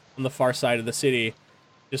wall on the far side of the city,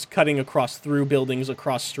 just cutting across through buildings,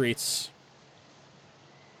 across streets.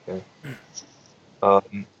 Okay.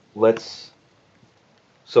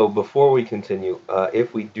 So before we continue,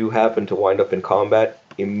 if we do happen to wind up in combat,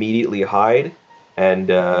 immediately hide and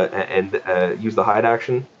use the hide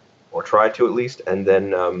action, or try to at least, and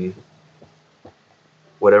then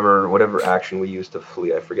whatever action we use to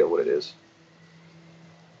flee, I forget what it is.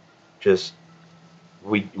 Just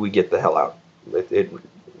we get the hell out.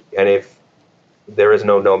 And if there is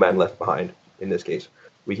no man left behind in this case,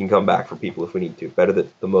 we can come back for people if we need to. Better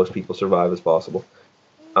that the most people survive as possible.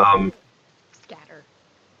 Scatter.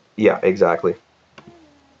 Yeah, exactly.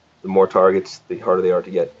 The more targets, the harder they are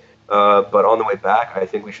to get. But on the way back, I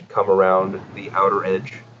think we should come around the outer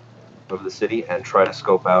edge of the city and try to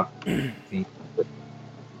scope out the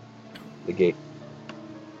gate.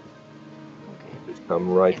 Just come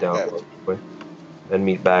right down this way and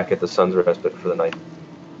meet back at the Sun's Respite for the night.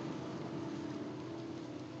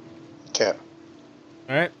 Okay.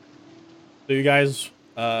 All right. So you guys,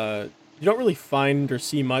 you don't really find or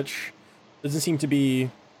see much. Doesn't seem to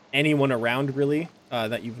be anyone around really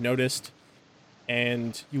that you've noticed.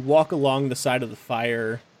 And you walk along the side of the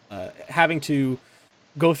fire, having to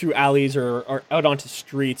go through alleys or out onto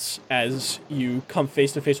streets as you come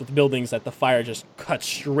face to face with buildings that the fire just cuts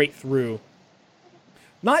straight through.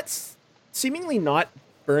 Seemingly not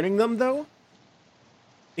burning them, though.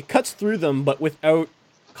 It cuts through them, but without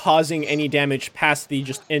causing any damage past the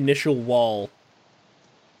just initial wall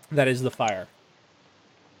that is the fire.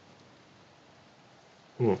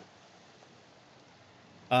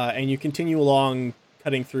 And you continue along,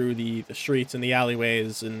 cutting through the streets and the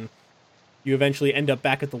alleyways, and you eventually end up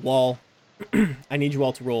back at the wall. I need you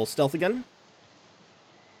all to roll stealth again.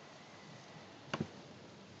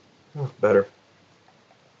 Better.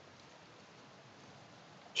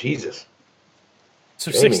 Jesus. So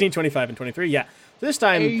Jamie. 16, 25, and 23, yeah. So this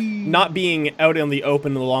time, not being out in the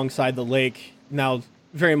open alongside the lake, now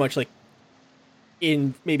very much like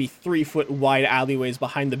in maybe 3-foot wide alleyways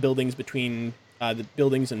behind the buildings, between the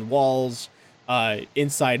buildings and walls,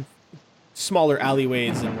 inside smaller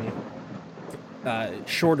alleyways and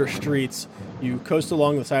shorter streets. You coast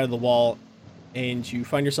along the side of the wall, and you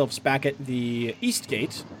find yourselves back at the east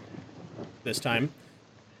gate this time.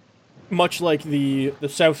 Much like the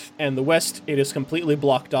south and the west, it is completely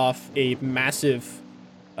blocked off. A massive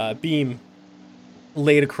beam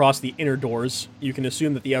laid across the inner doors. You can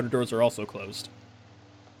assume that the outer doors are also closed.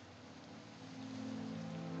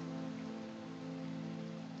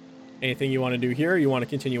 Anything you want to do here, or you want to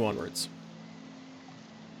continue onwards?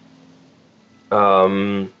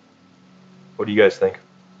 What do you guys think?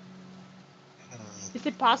 Is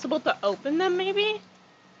it possible to open them, maybe?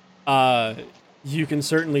 You can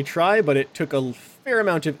certainly try, but it took a fair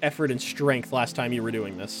amount of effort and strength last time you were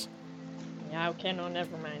doing this. Yeah, okay, no,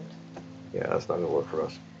 never mind. Yeah, that's not going to work for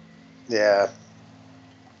us. Yeah.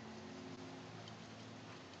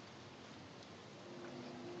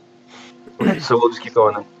 So we'll just keep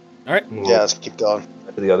going then. All right. Yeah, let's keep going.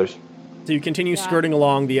 To the others. So you continue skirting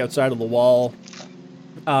along the outside of the wall.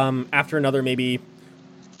 After another maybe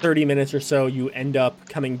 30 minutes or so, you end up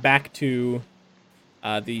coming back to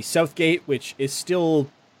the south gate, which is still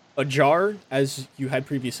ajar as you had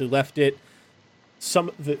previously left it.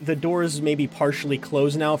 The doors may be partially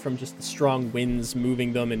closed now from just the strong winds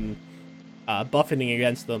moving them and buffeting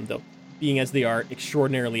against them, though being as they are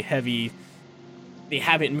extraordinarily heavy, they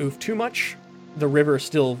haven't moved too much. The river is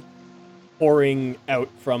still pouring out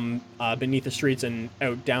from beneath the streets and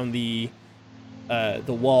out down the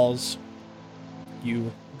walls.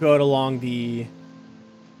 You go out along the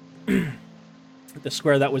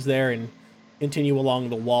square that was there and continue along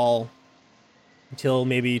the wall until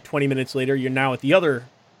maybe 20 minutes later, you're now at the other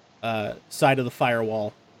side of the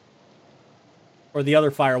firewall, or the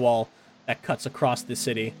other firewall that cuts across the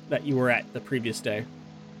city that you were at the previous day.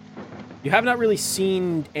 You have not really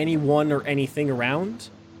seen anyone or anything around.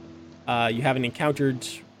 You haven't encountered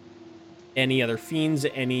any other fiends,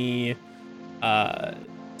 any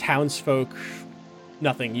townsfolk,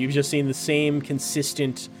 nothing. You've just seen the same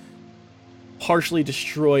consistent, partially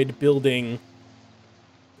destroyed building,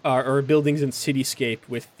 or buildings and cityscape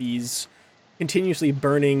with these continuously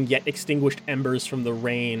burning yet extinguished embers from the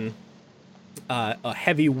rain,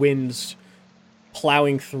 heavy winds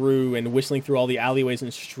plowing through and whistling through all the alleyways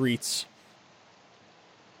and streets,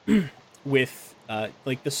 with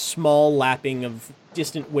like the small lapping of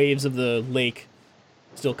distant waves of the lake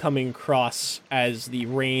still coming across as the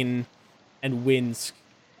rain and winds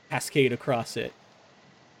cascade across it.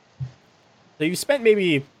 So you spent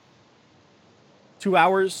maybe 2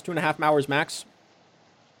 hours, 2.5 hours max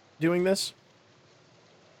doing this.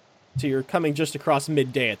 So you're coming just across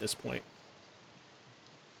midday at this point.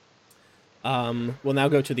 We'll now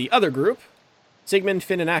go to the other group. Sigmund,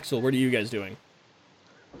 Finn, and Axel, what are you guys doing?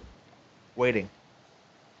 Waiting.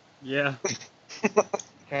 Yeah.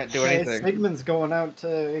 Can't do anything. Sigmund's going out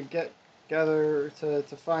to gather to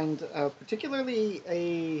find particularly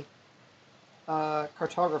a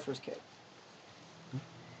cartographer's kit.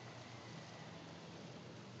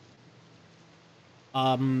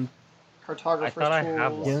 Cartographer's I thought I tools.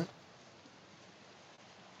 have one. Yeah.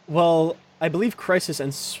 Well, I believe Crisis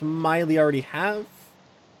and Smiley already have.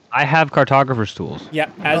 I have cartographer's tools. Yeah,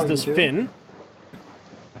 as Oh, does you do? Finn.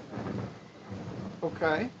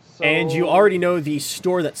 Okay. So... And you already know the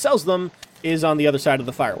store that sells them is on the other side of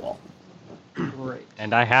the firewall. Great.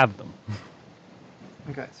 And I have them.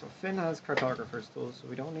 Okay, so Finn has cartographer's tools, so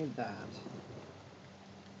we don't need that.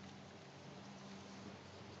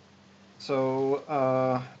 So, do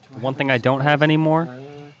I One have thing any I don't have spells? anymore,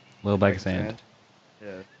 little bag of Sand.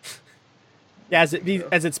 sand. Yeah. Yeah,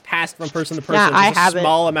 as it's passed from person to person, Yeah, I just a have it.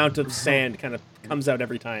 small amount of sand kind of comes out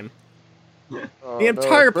every time. Oh, The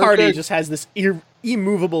entire party Birthday- just has this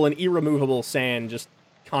immovable and irremovable sand just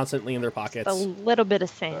constantly in their pockets. A little bit of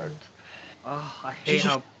sand. Oh, I hate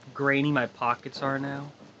how grainy my pockets are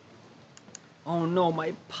now. Oh no,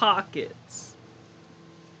 my pockets.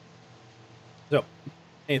 So,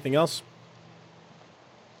 anything else?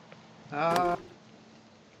 Let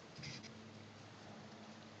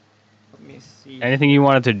me see. Anything you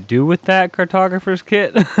wanted to do with that cartographer's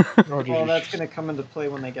kit? Well, that's going to come into play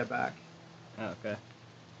when they get back. Okay.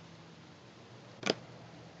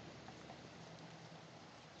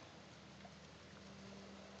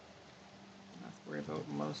 Not worry about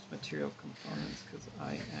most material components because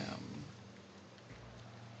I am.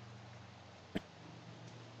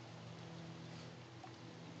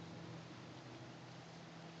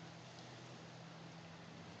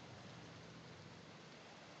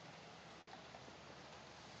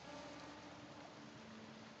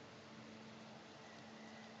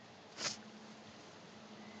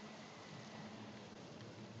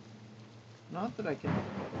 Not that I can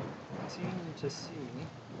seem to see.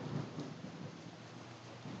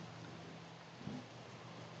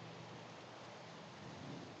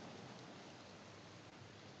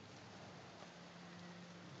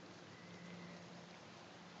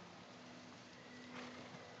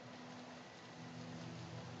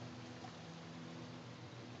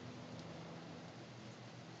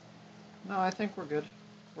 No, I think we're good.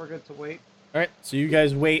 We're good to wait. All right, so you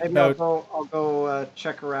guys wait Maybe about. I'll go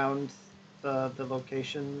check around the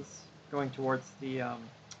locations going towards the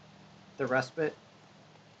respite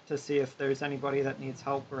to see if there's anybody that needs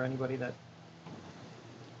help or anybody that.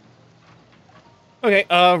 Okay,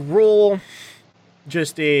 roll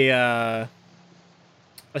just a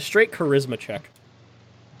straight charisma check.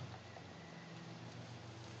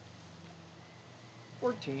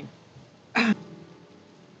 14.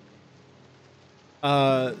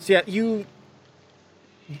 So yeah,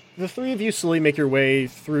 the three of you slowly make your way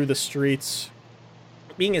through the streets,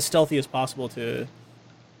 being as stealthy as possible to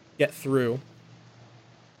get through.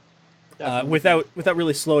 Definitely. without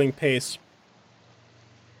really slowing pace.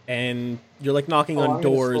 And you're like knocking Oh, on I'm gonna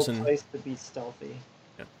doors slow and place to be stealthy.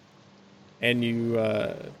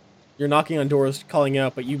 you're knocking on doors, calling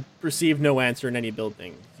out, but you receive no answer in any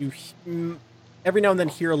building. You every now and then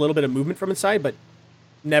hear a little bit of movement from inside, but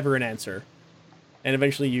never an answer. And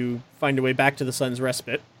eventually you find your way back to the Sun's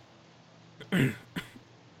Respite. Is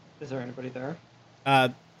there anybody there?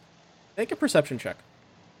 Make a perception check.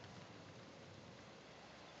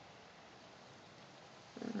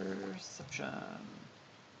 Perception.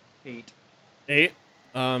 8. 8.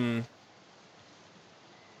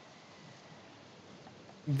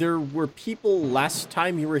 There were people last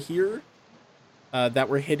time you were here that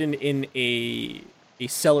were hidden in a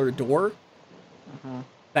cellar door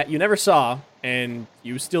that you never saw, and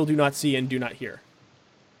you still do not see and do not hear.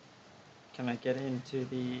 Can I get into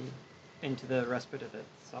the respite of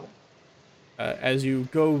itself? As you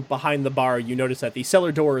go behind the bar, you notice that the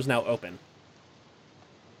cellar door is now open.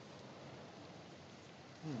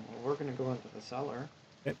 Well, we're gonna go into the cellar.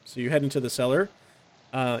 Okay, so you head into the cellar.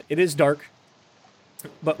 It is dark,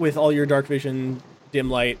 but with all your dark vision, dim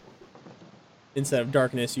light, instead of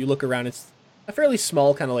darkness, you look around. It's a fairly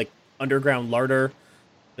small kind of like underground larder.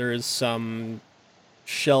 There's some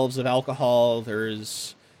shelves of alcohol.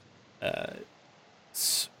 There's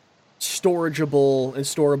storageable and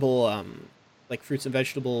storable like fruits and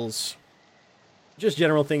vegetables. Just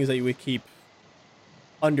general things that you would keep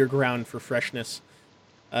underground for freshness.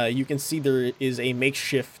 You can see there is a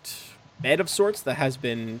makeshift bed of sorts that has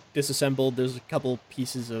been disassembled. There's a couple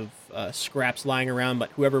pieces of scraps lying around, but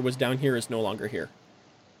whoever was down here is no longer here.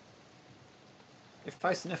 If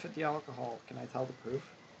I sniff at the alcohol, can I tell the proof?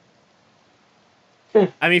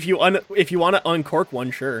 I mean, if you want to uncork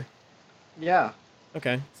one, sure. Yeah.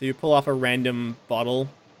 Okay, so you pull off a random bottle,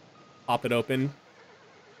 pop it open.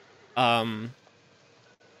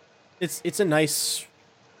 It's a nice,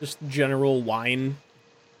 just general wine.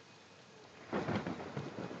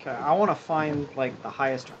 Okay, I want to find like the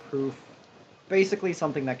highest proof, basically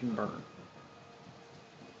something that can burn.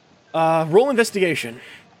 Roll investigation.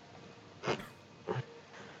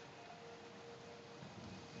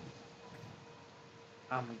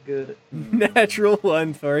 I'm good. Natural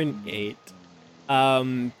 1 for an 8.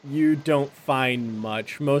 You don't find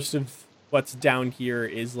much. Most of what's down here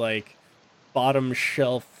is like bottom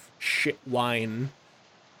shelf shit wine.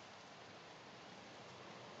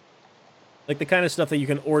 Like the kind of stuff that you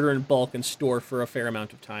can order in bulk and store for a fair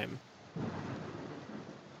amount of time.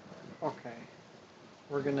 Okay,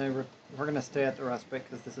 we're gonna stay at the respite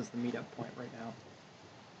because this is the meetup point right now.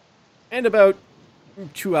 And about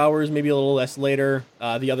 2 hours, maybe a little less later,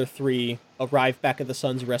 the other 3 arrive back at the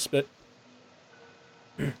Sun's Respite.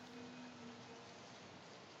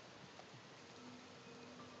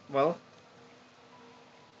 Well,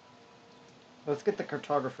 let's get the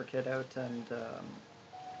cartographer kit out and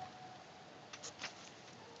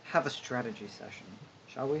have a strategy session,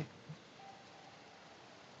 shall we?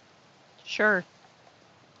 Sure.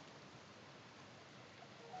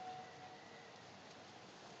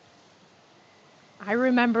 I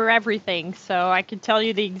remember everything, so I can tell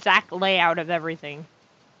you the exact layout of everything.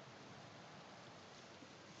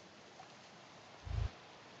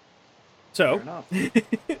 So,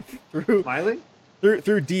 through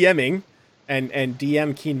DMing and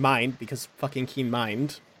DM Keen Mind, because fucking Keen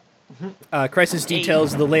Mind, Crisis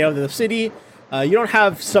details the layout of the city. You don't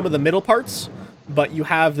have some of the middle parts, but you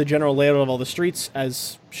have the general layout of all the streets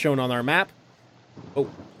as shown on our map.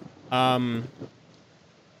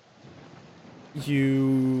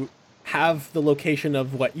 You have the location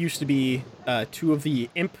of what used to be 2 of the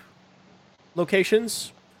imp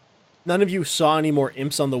locations. None of you saw any more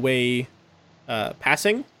imps on the way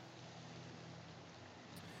passing.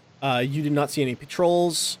 You did not see any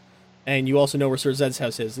patrols, and you also know where Sir Zed's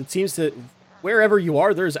house is. It seems that wherever you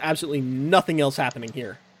are, there's absolutely nothing else happening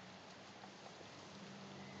here.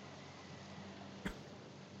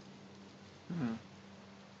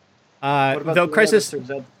 What about though the Crisis Sir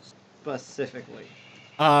Zed specifically?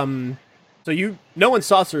 So no one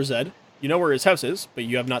saw Sir Zed. You know where his house is, but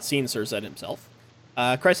you have not seen Sir Zed himself.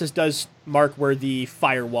 Crisis does mark where the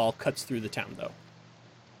firewall cuts through the town, though.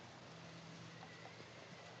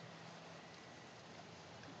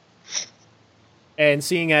 And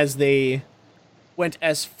seeing as they went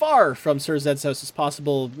as far from Sir Zed's house as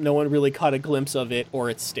possible, no one really caught a glimpse of it or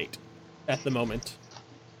its state at the moment.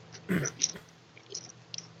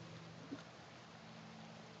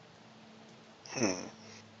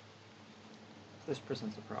 This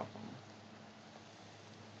presents a problem.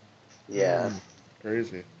 Yeah.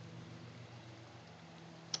 Crazy.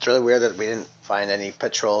 It's really weird that we didn't find any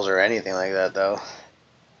patrols or anything like that, though.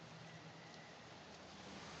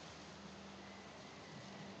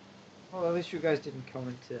 at least you guys didn't come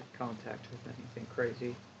into contact with anything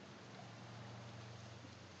crazy.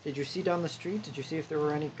 Did you see down the street? Did you see if there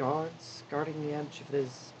were any guards guarding the edge of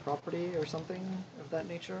his property or something of that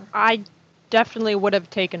nature? I definitely would have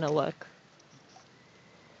taken a look.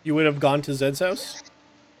 You would have gone to Zed's house?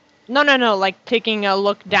 No, like taking a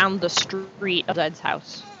look down the street of Zed's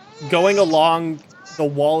house. Going along the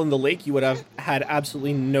wall in the lake, you would have had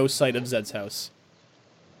absolutely no sight of Zed's house.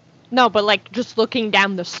 No, but like just looking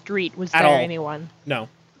down the street, was At there all. anyone? No.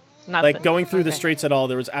 Nothing. Like, going through the Okay. streets at all,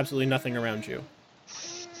 there was absolutely nothing around you.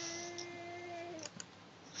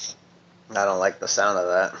 I don't like the sound of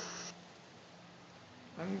that.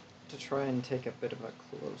 I'm going to try and take a bit of a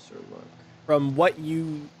closer look. From what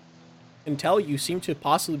you can tell, you seem to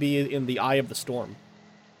possibly be in the eye of the storm.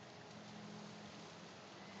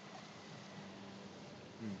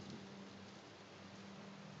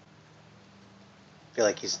 I feel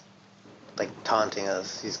like he's like taunting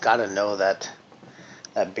us. He's got to know that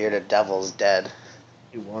that bearded devil's dead.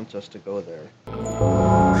 He wants us to go there.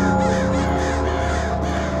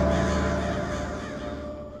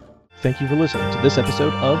 Thank you for listening to this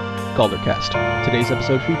episode of Caldercast. Today's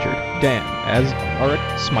episode featured Dan as Arik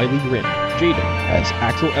Smiley Grin, Jaden as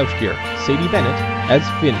Axel Aushgear, Sadie Bennett as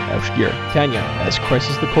Finn Aushgear, Tanya as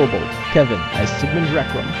Crisis the Kobold, Kevin as Sigmund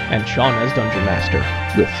Rekram, and Sean as Dungeon Master,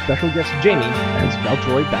 with special guest Jamie as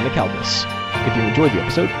Valtroy Banakalbis. If you enjoyed the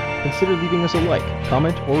episode, consider leaving us a like,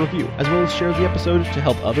 comment, or review, as well as share the episode to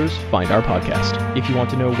help others find our podcast. If you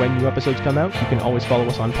want to know when new episodes come out, you can always follow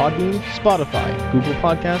us on Podbean, Spotify, Google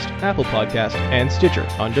Podcast, Apple Podcast, and Stitcher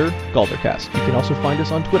under Caldercast. You can also find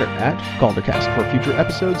us on Twitter at Caldercast for future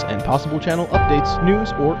episodes and possible channel updates,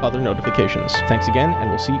 news, or other notifications. Thanks again,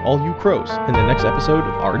 and we'll see all you crows in the next episode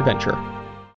of our adventure.